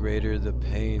pillar, the greater the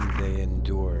pain they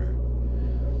endure.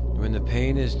 When the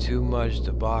pain is too much,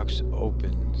 the box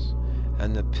opens,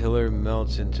 and the pillar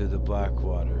melts into the black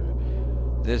water.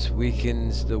 This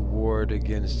weakens the ward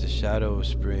against the shadow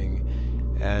spring,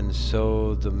 and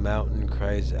so the mountain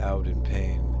cries out in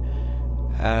pain,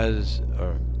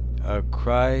 a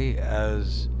cry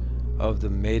as of the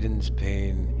maiden's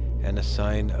pain, and a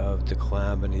sign of the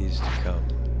calamities to come.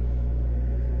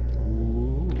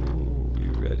 Ooh, we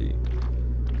ready?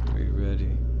 We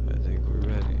ready? I think we're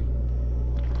ready.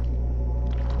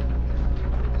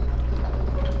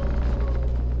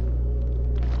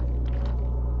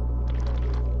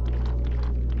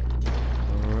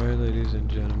 Alright, ladies and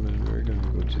gentlemen, we're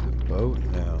gonna go to the boat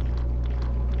now.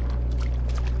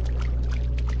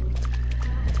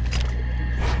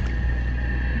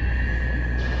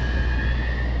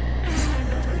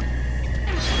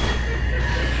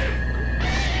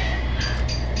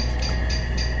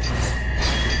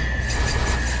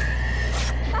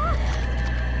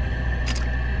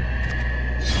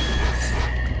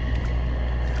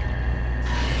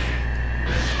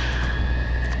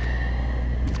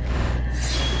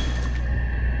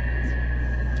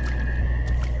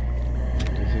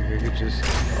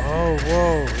 Oh,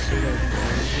 whoa! Is there like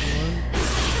one?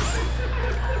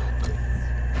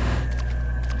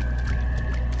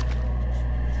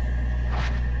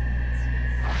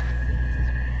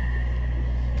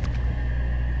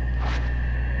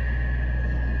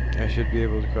 I should be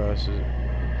able to cross it.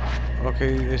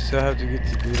 Okay, I still have to get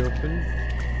the gate open.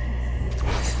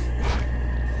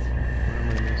 What am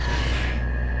I missing?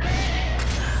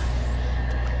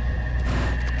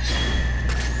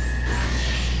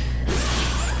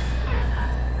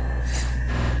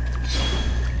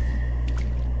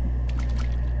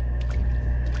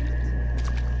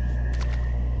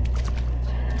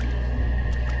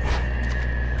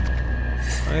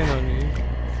 Hi, honey.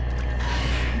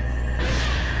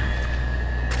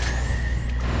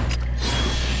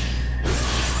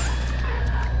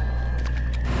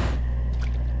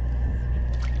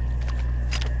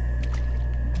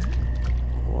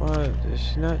 What? Is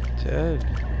she not dead?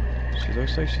 She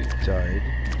looks like she died.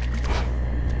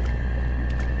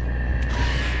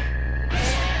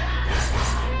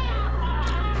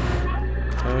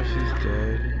 Oh, she's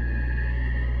dead.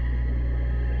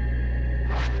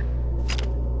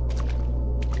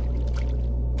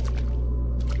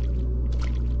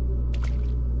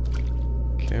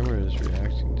 Camera is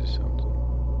reacting to something.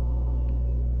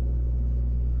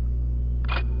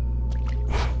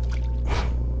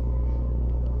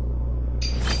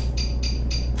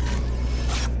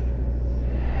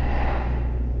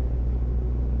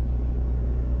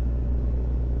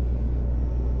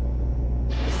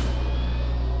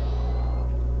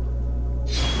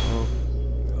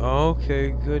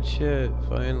 Okay, good shit.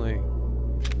 Finally.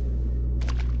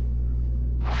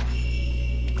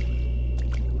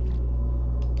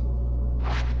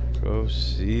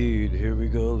 Proceed. Here we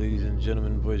go, ladies and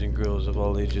gentlemen, boys and girls of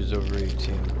all ages over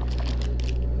 18.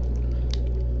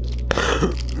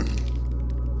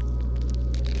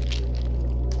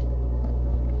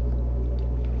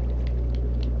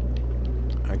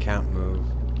 I can't move.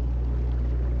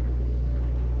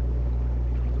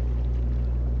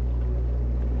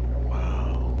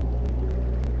 Wow.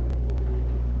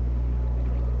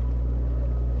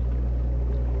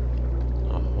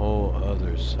 A whole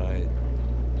other side.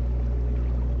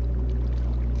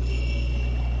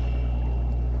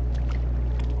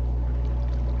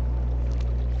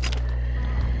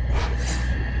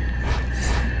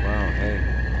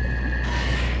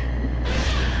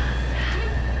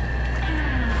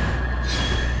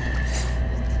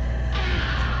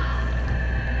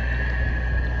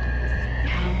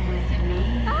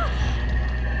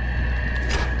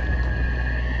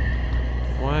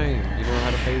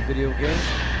 Video game?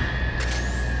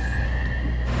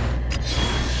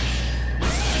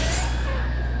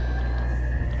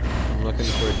 I'm looking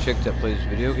for a chick that plays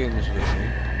video games with me,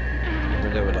 or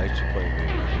that would like to play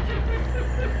video games with me.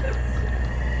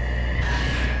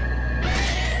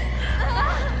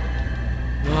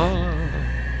 Ah.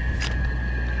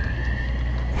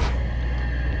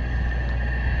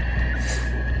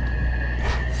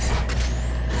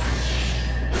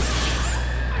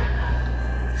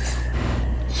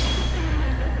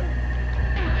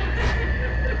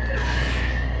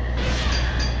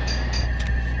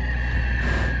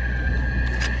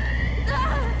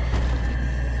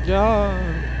 Yeah.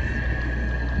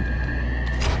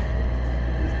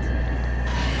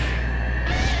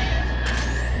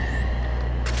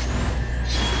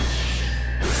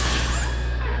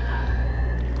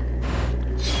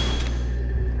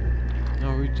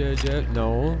 Are we dead yet?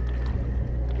 No.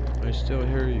 I still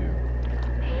hear you.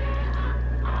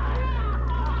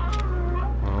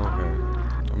 Okay.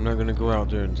 I'm not gonna go out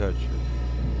there and touch you.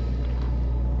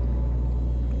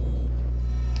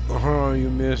 Oh, you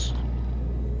missed.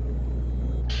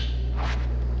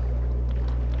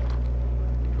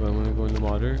 Do I want to go in the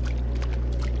water? It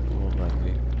won't let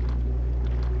me.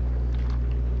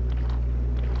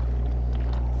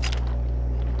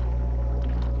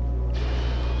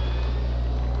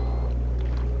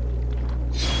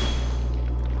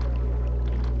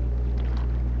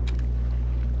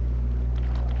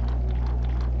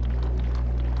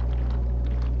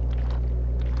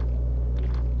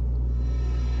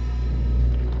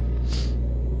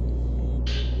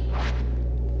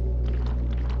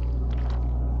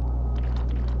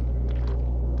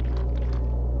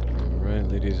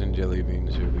 Ladies and jelly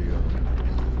beans, here we go.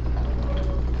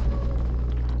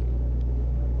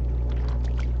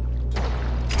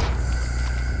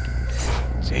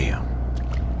 Damn.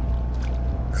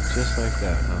 Just like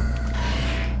that, huh?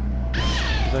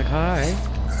 He's like, hi.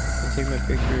 Can I take my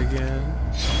picture again?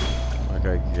 Like,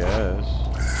 I guess.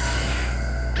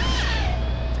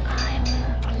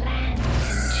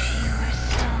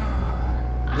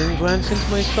 Then glance into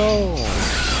my soul.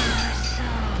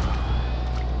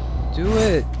 Do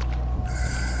it!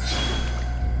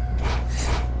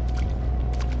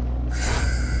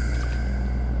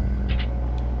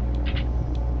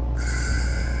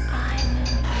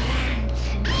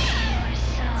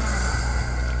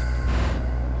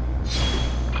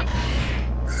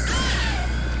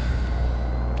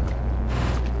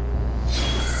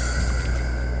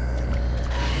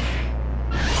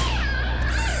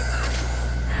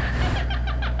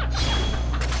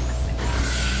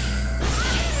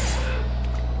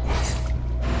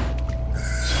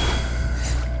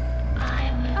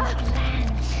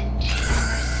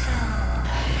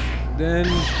 Then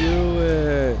do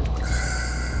it.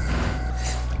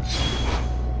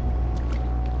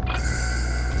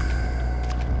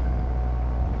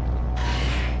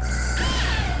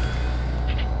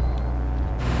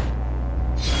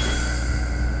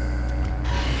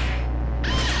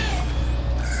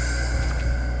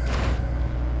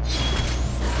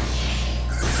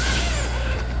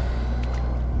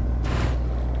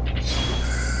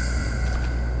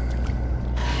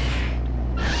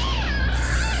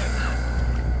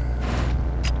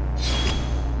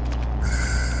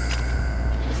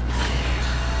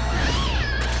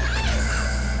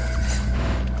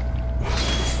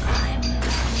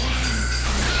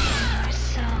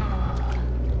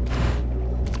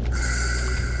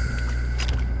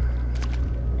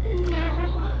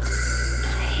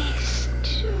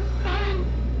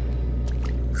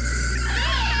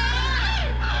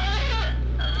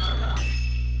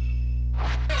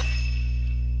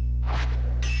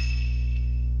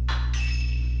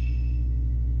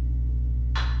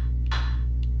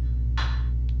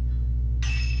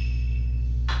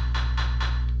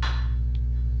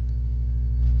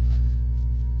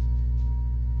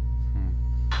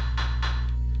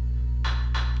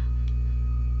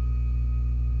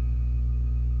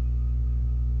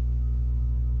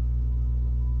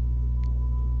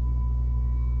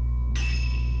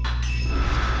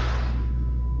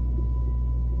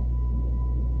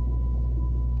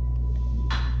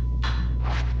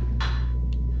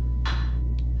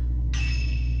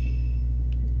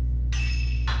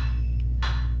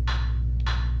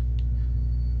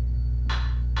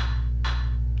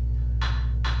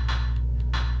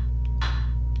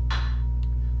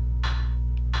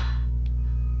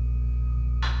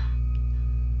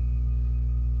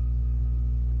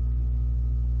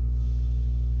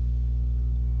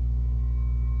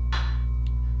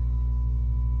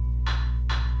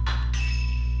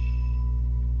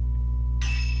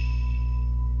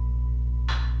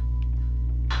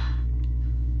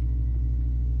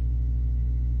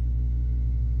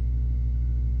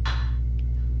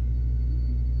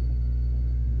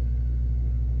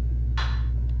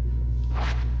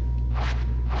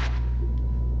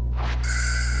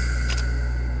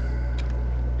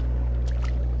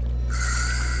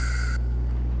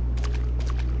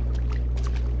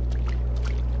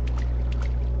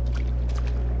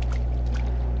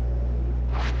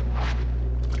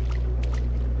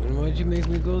 Why'd you make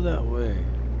me go that way?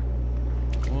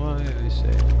 Why, I say,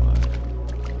 why?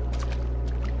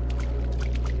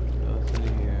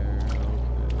 Nothing here,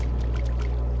 okay.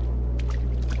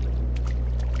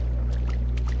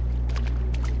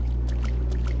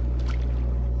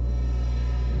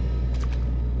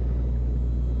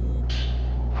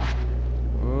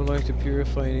 Oh, like the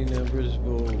purifying embers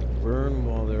will burn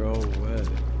while they're all wet.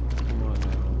 Come on now.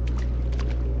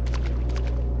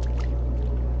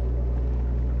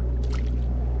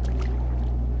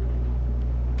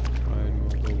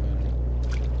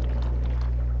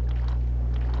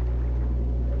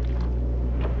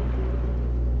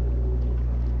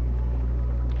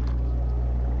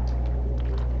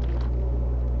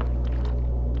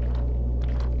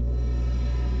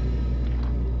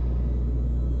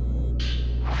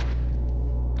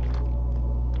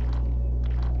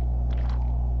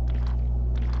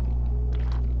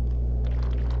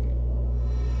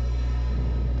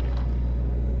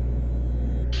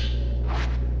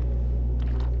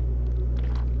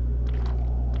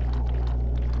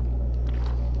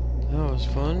 That was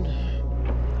fun.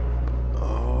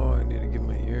 Oh, I need to give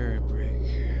my ear a break.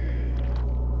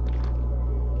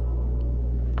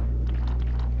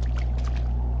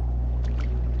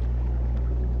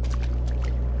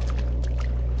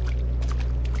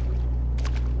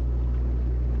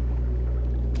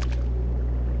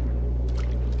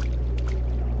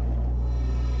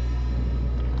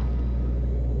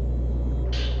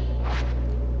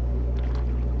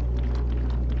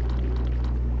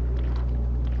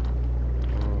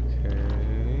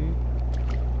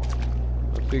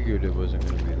 Figured it wasn't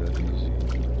going to be that easy.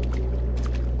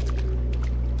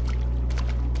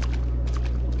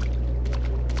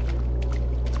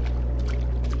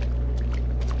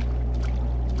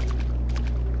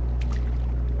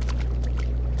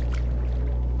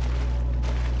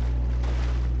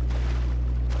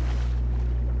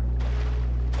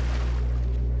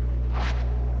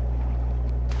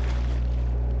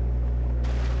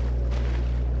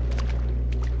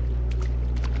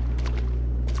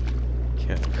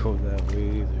 Can't go that way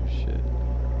either, shit.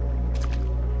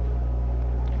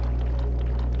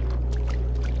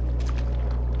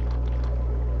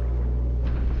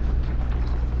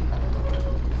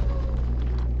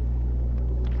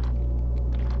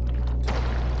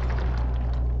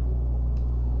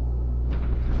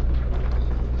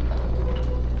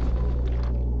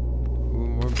 Ooh,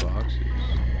 more boxes.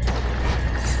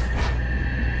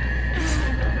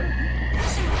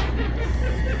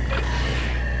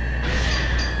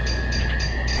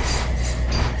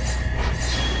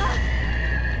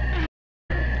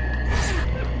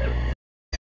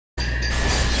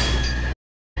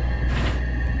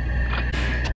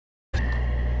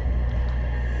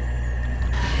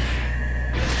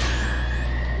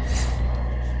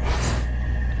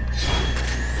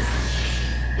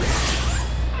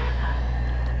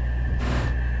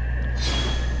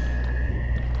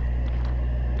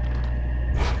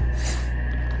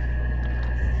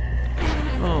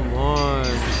 Come on,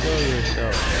 show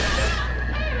yourself.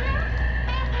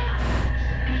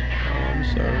 Oh, I'm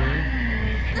sorry.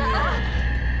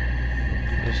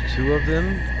 There's two of them?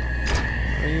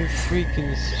 Are you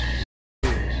freaking serious?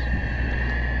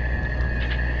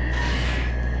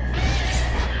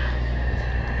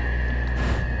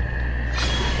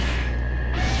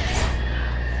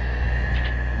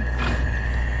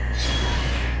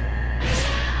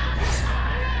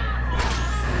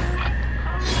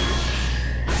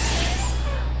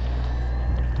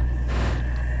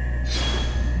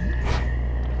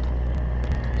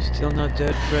 Still not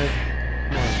dead, Fred?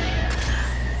 Come on, man.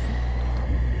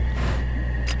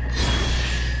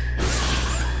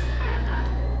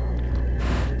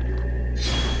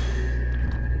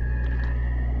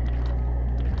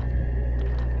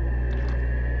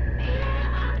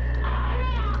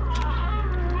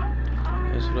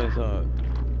 That's what I thought.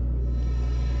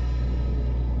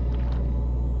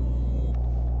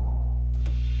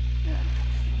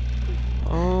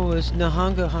 Oh, it's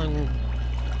Nahanga Hung.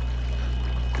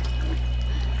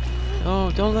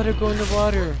 Oh, don't let her go in the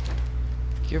water.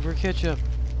 Give her ketchup.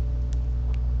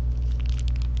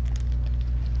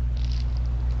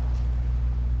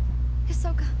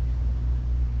 Hisoka.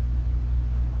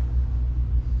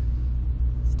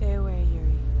 Stay away,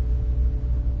 Yuri.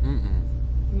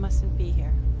 You mustn't be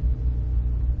here.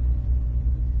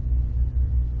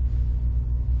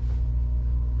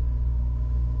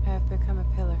 I have become a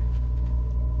pillar.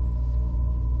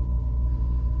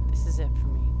 This is it for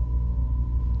me.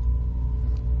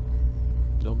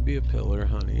 Don't be a pillar,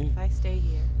 honey. If I stay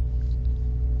here,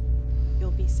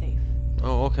 you'll be safe.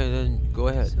 Oh, okay, then go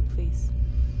ahead. So please,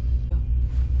 go.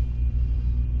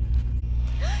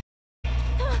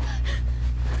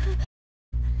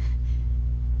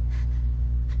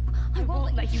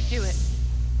 you do it?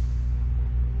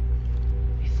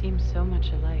 We seem so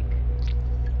much alike.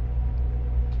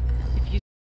 If you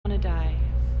want to die,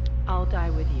 I'll die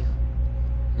with you.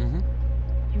 Mm-hmm.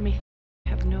 You may think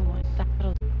you have no one.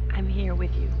 I'm here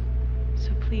with you.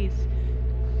 So please,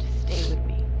 just stay with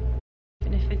me.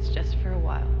 Even if it's just for a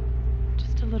while.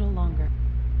 Just a little longer.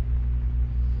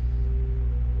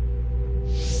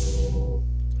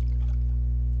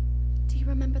 Do you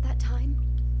remember that time?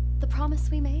 The promise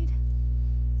we made?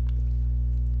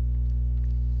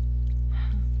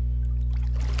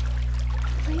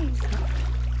 Please,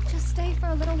 just stay for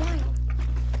a little while.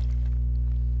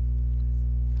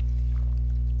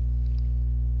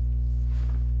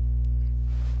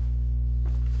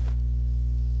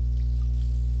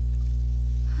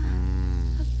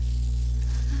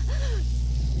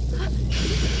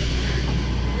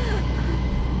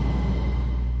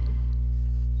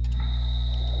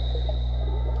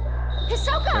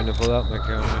 Trying to pull out my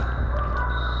camera.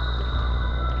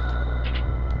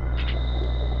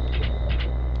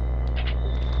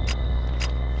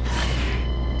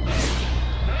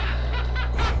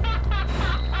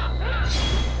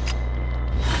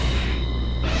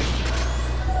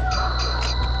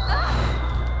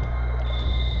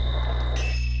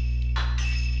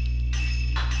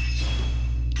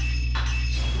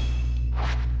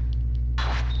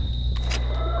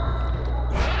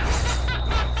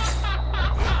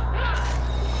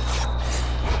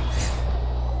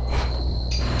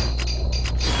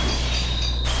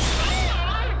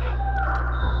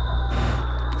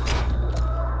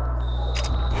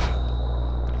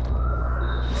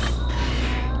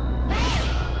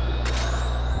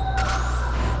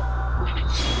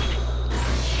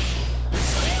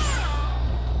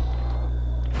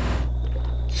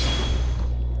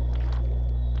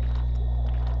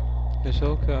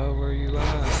 Ahsoka, where you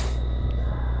at?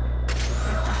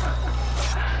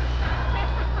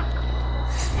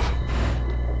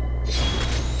 Is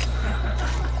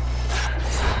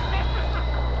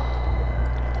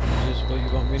this what you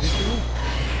want me to do?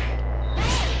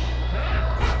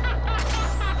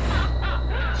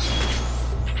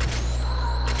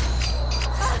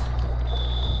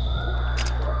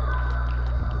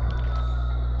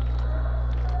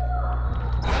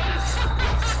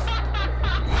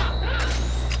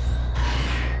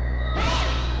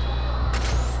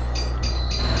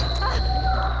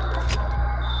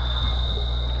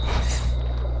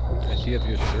 Up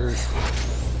your shirt.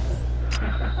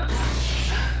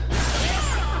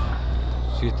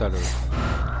 Cítaro.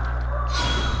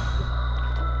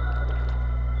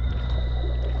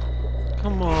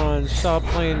 Come on, stop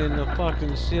playing in the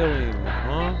fucking ceiling,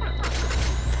 huh?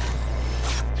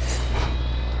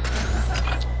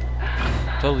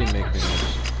 Totally making this.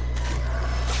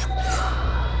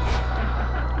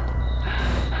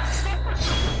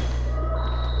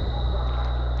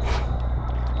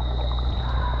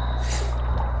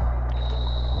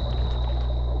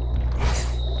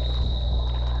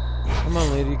 Come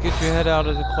on, lady, get your head out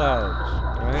of the clouds,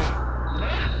 right?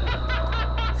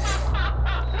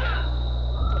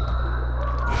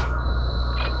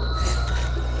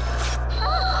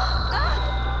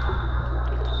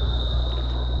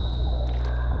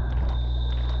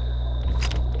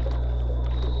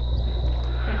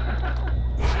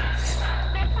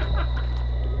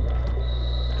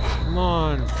 Come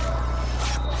on.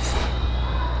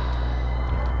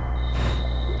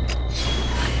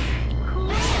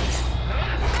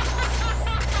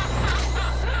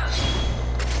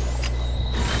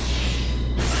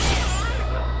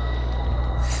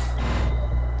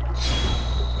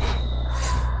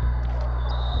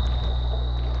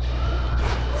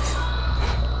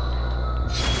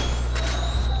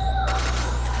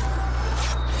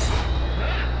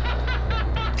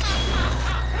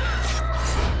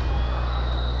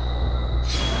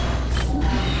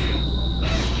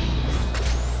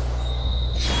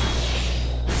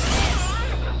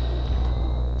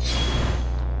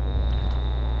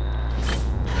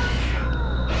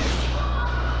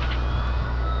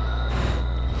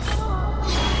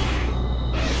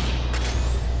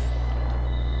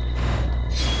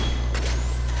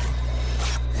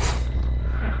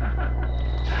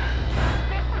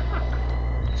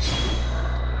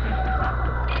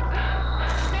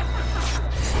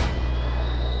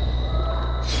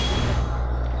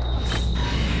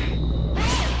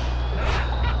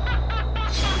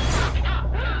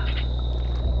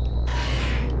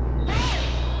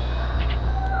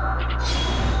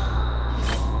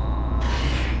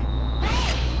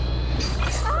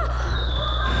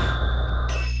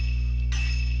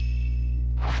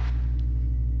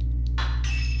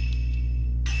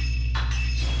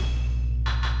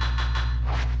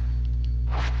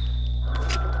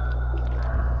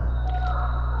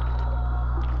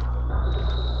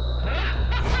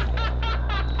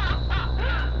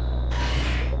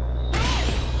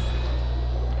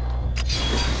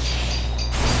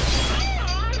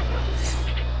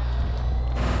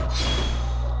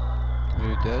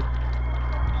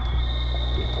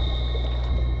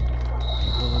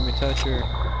 touch her. Oh,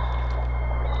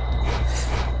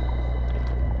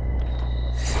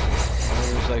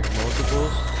 there's like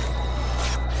multiples.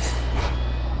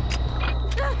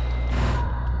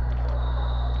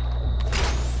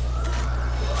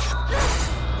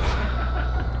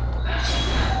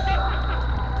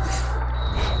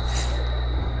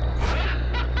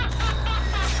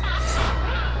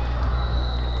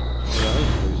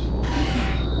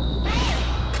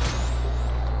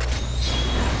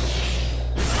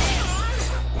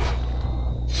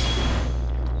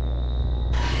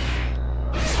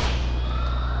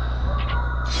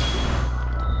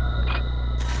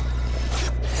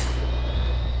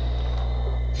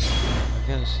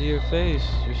 See your face,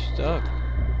 you're stuck.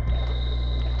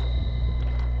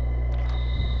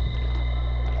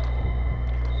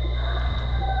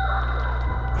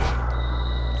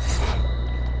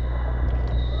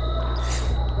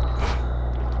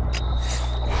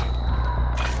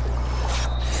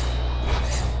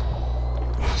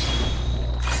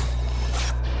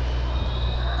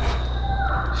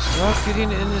 Stop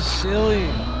getting in the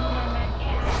ceiling.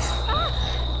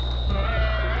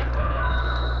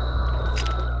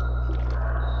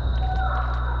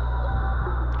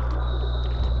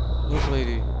 Look,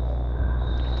 lady.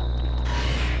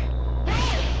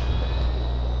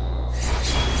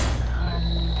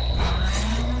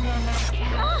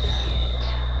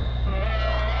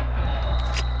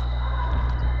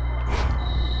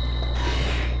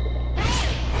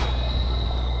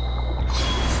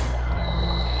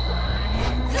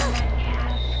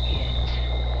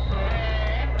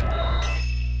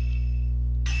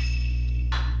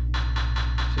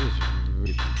 She's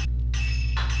really...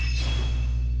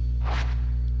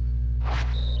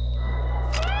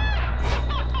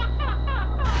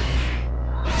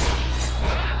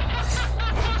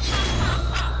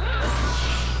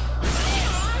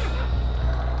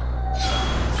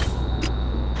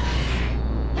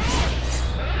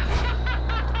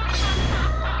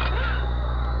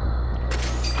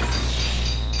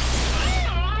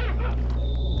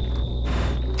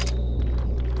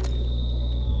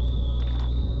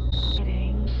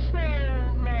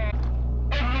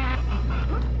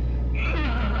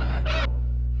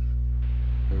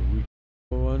 We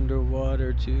go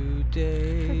underwater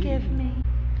today. Forgive me.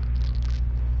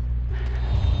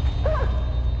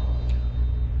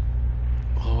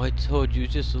 Oh, I told you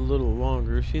just a little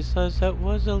longer. She says that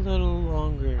was a little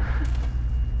longer.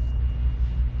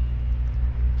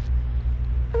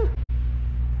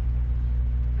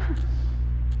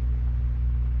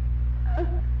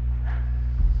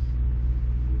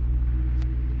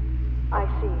 I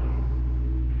see.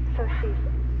 So she's...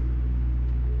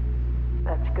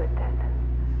 That's good then.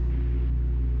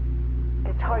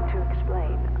 It's hard to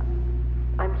explain.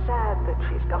 I'm sad that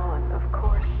she's gone, of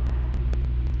course.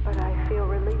 But I feel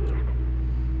relieved.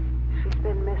 She's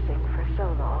been missing for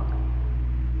so long.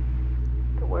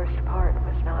 The worst part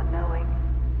was not knowing.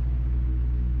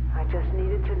 I just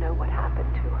needed to know what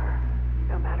happened to her,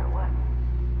 no matter what.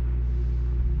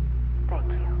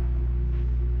 Thank you.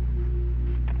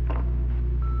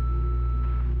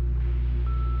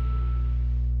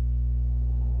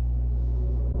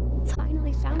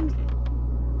 Finally found you.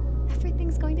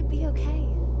 Everything's going to be okay.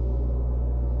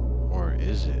 Or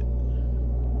is it?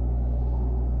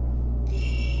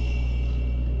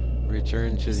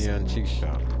 Return to the antique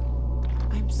shop.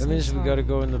 I'm so That means sorry. we gotta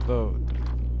go in the boat.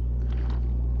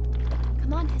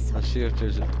 Come on, Hisso. Let's see if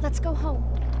there's a... Let's go home.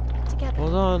 Together.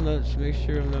 Hold on, let's make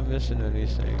sure I'm not missing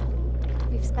anything.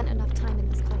 We've spent enough time in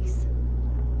this place.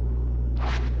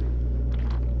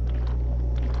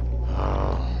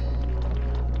 Oh.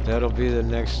 That'll be the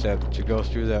next step, to go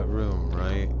through that room,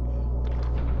 right?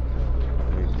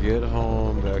 We get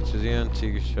home, back to the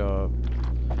antique shop.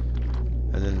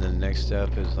 And then the next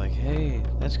step is like, hey,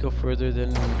 let's go further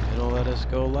than it'll let us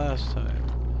go last time.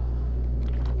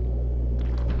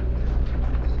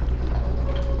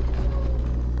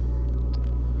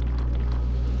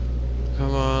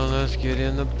 Come on, let's get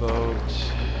in the boat.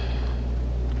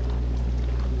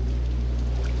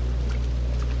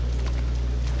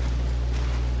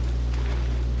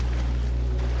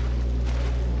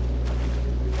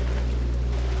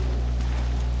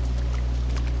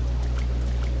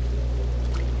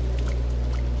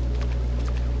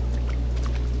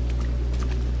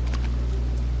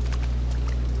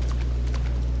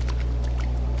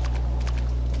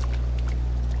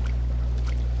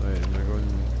 Wait, am I going...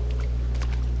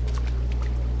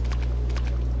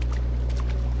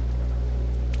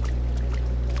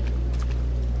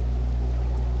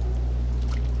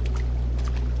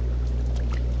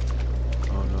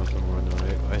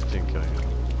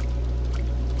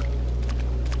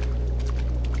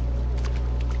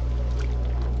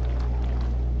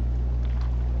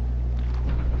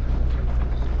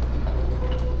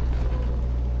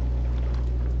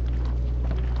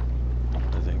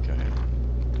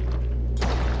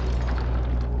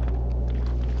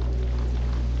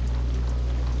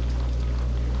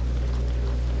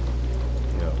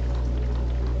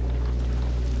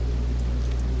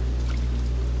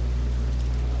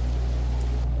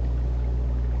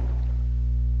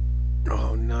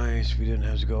 Oh, nice. We didn't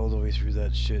have to go all the way through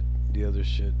that shit, the other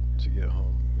shit, to get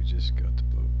home. We just got the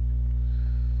boat.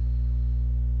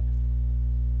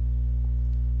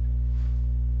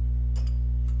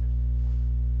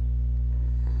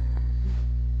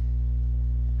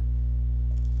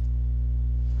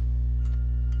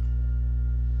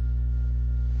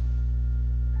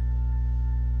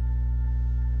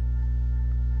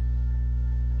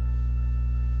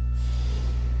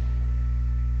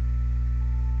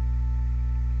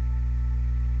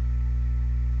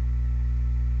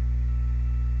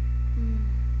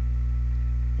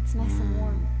 It's nice and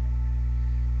warm.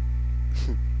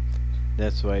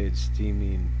 That's why it's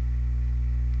steaming.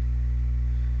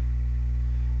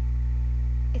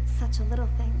 It's such a little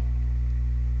thing,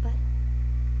 but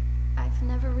I've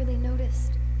never really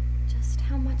noticed just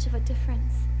how much of a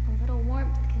difference a little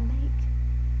warmth can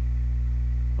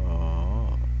make.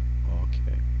 Oh,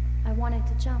 okay. I wanted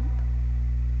to jump,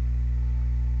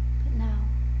 but now,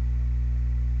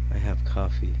 I have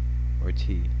coffee or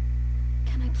tea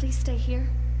can I please stay here?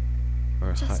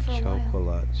 or Just hot for a while.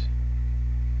 chocolate.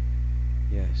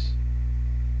 Yes.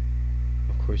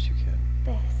 Of course you can.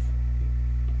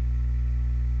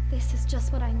 This is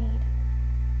just what I need.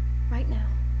 Right now.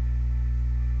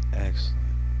 Excellent.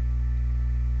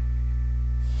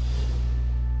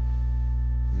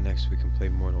 Next we can play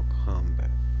Mortal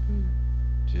Kombat.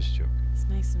 Just joking. It's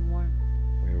nice and warm.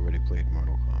 We already played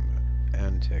Mortal Kombat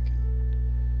and Tekken.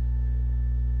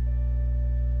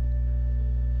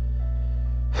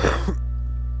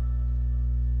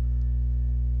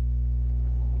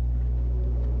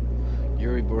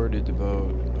 Yuri boarded the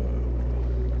boat.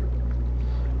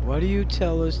 Why do you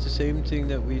tell us the same thing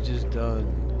that we just done?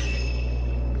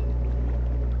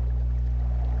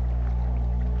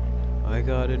 I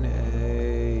got an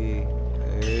A.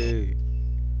 A.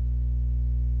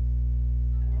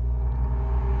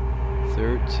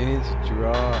 13th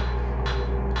drop.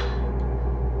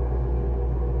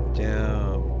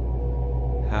 Damn.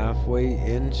 Halfway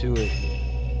into it.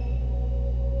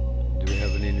 Do we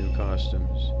have any new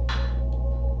costumes?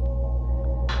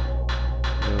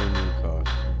 No new costumes.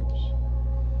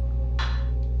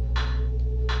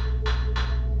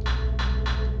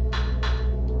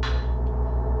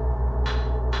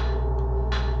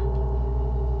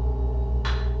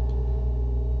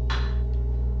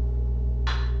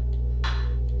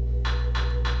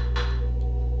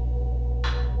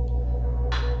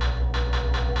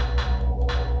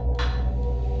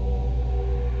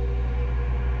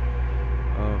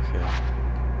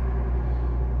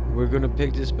 We're gonna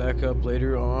pick this back up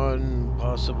later on,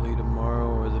 possibly tomorrow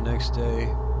or the next day.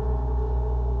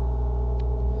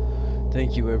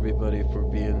 Thank you everybody for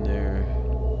being there.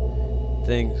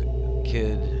 Thanks,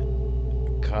 Kid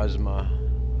Cosma.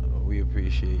 We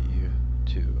appreciate you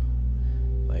too,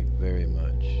 like very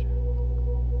much.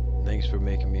 Thanks for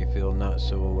making me feel not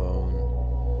so alone.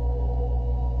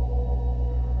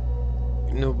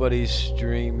 Nobody's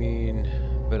streaming,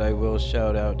 but I will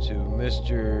shout out to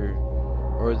Mr.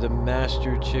 or the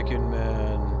Master Chicken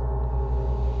Man,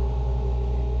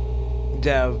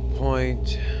 Dav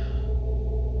Point,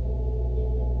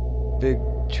 Big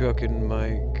Truckin'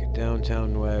 Mike,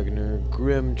 Downtown Wagner,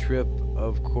 Grim Trip,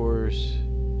 of course.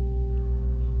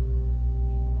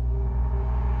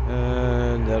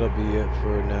 And that'll be it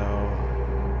for now.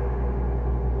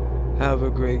 Have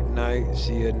a great night.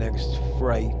 See you next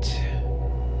fright.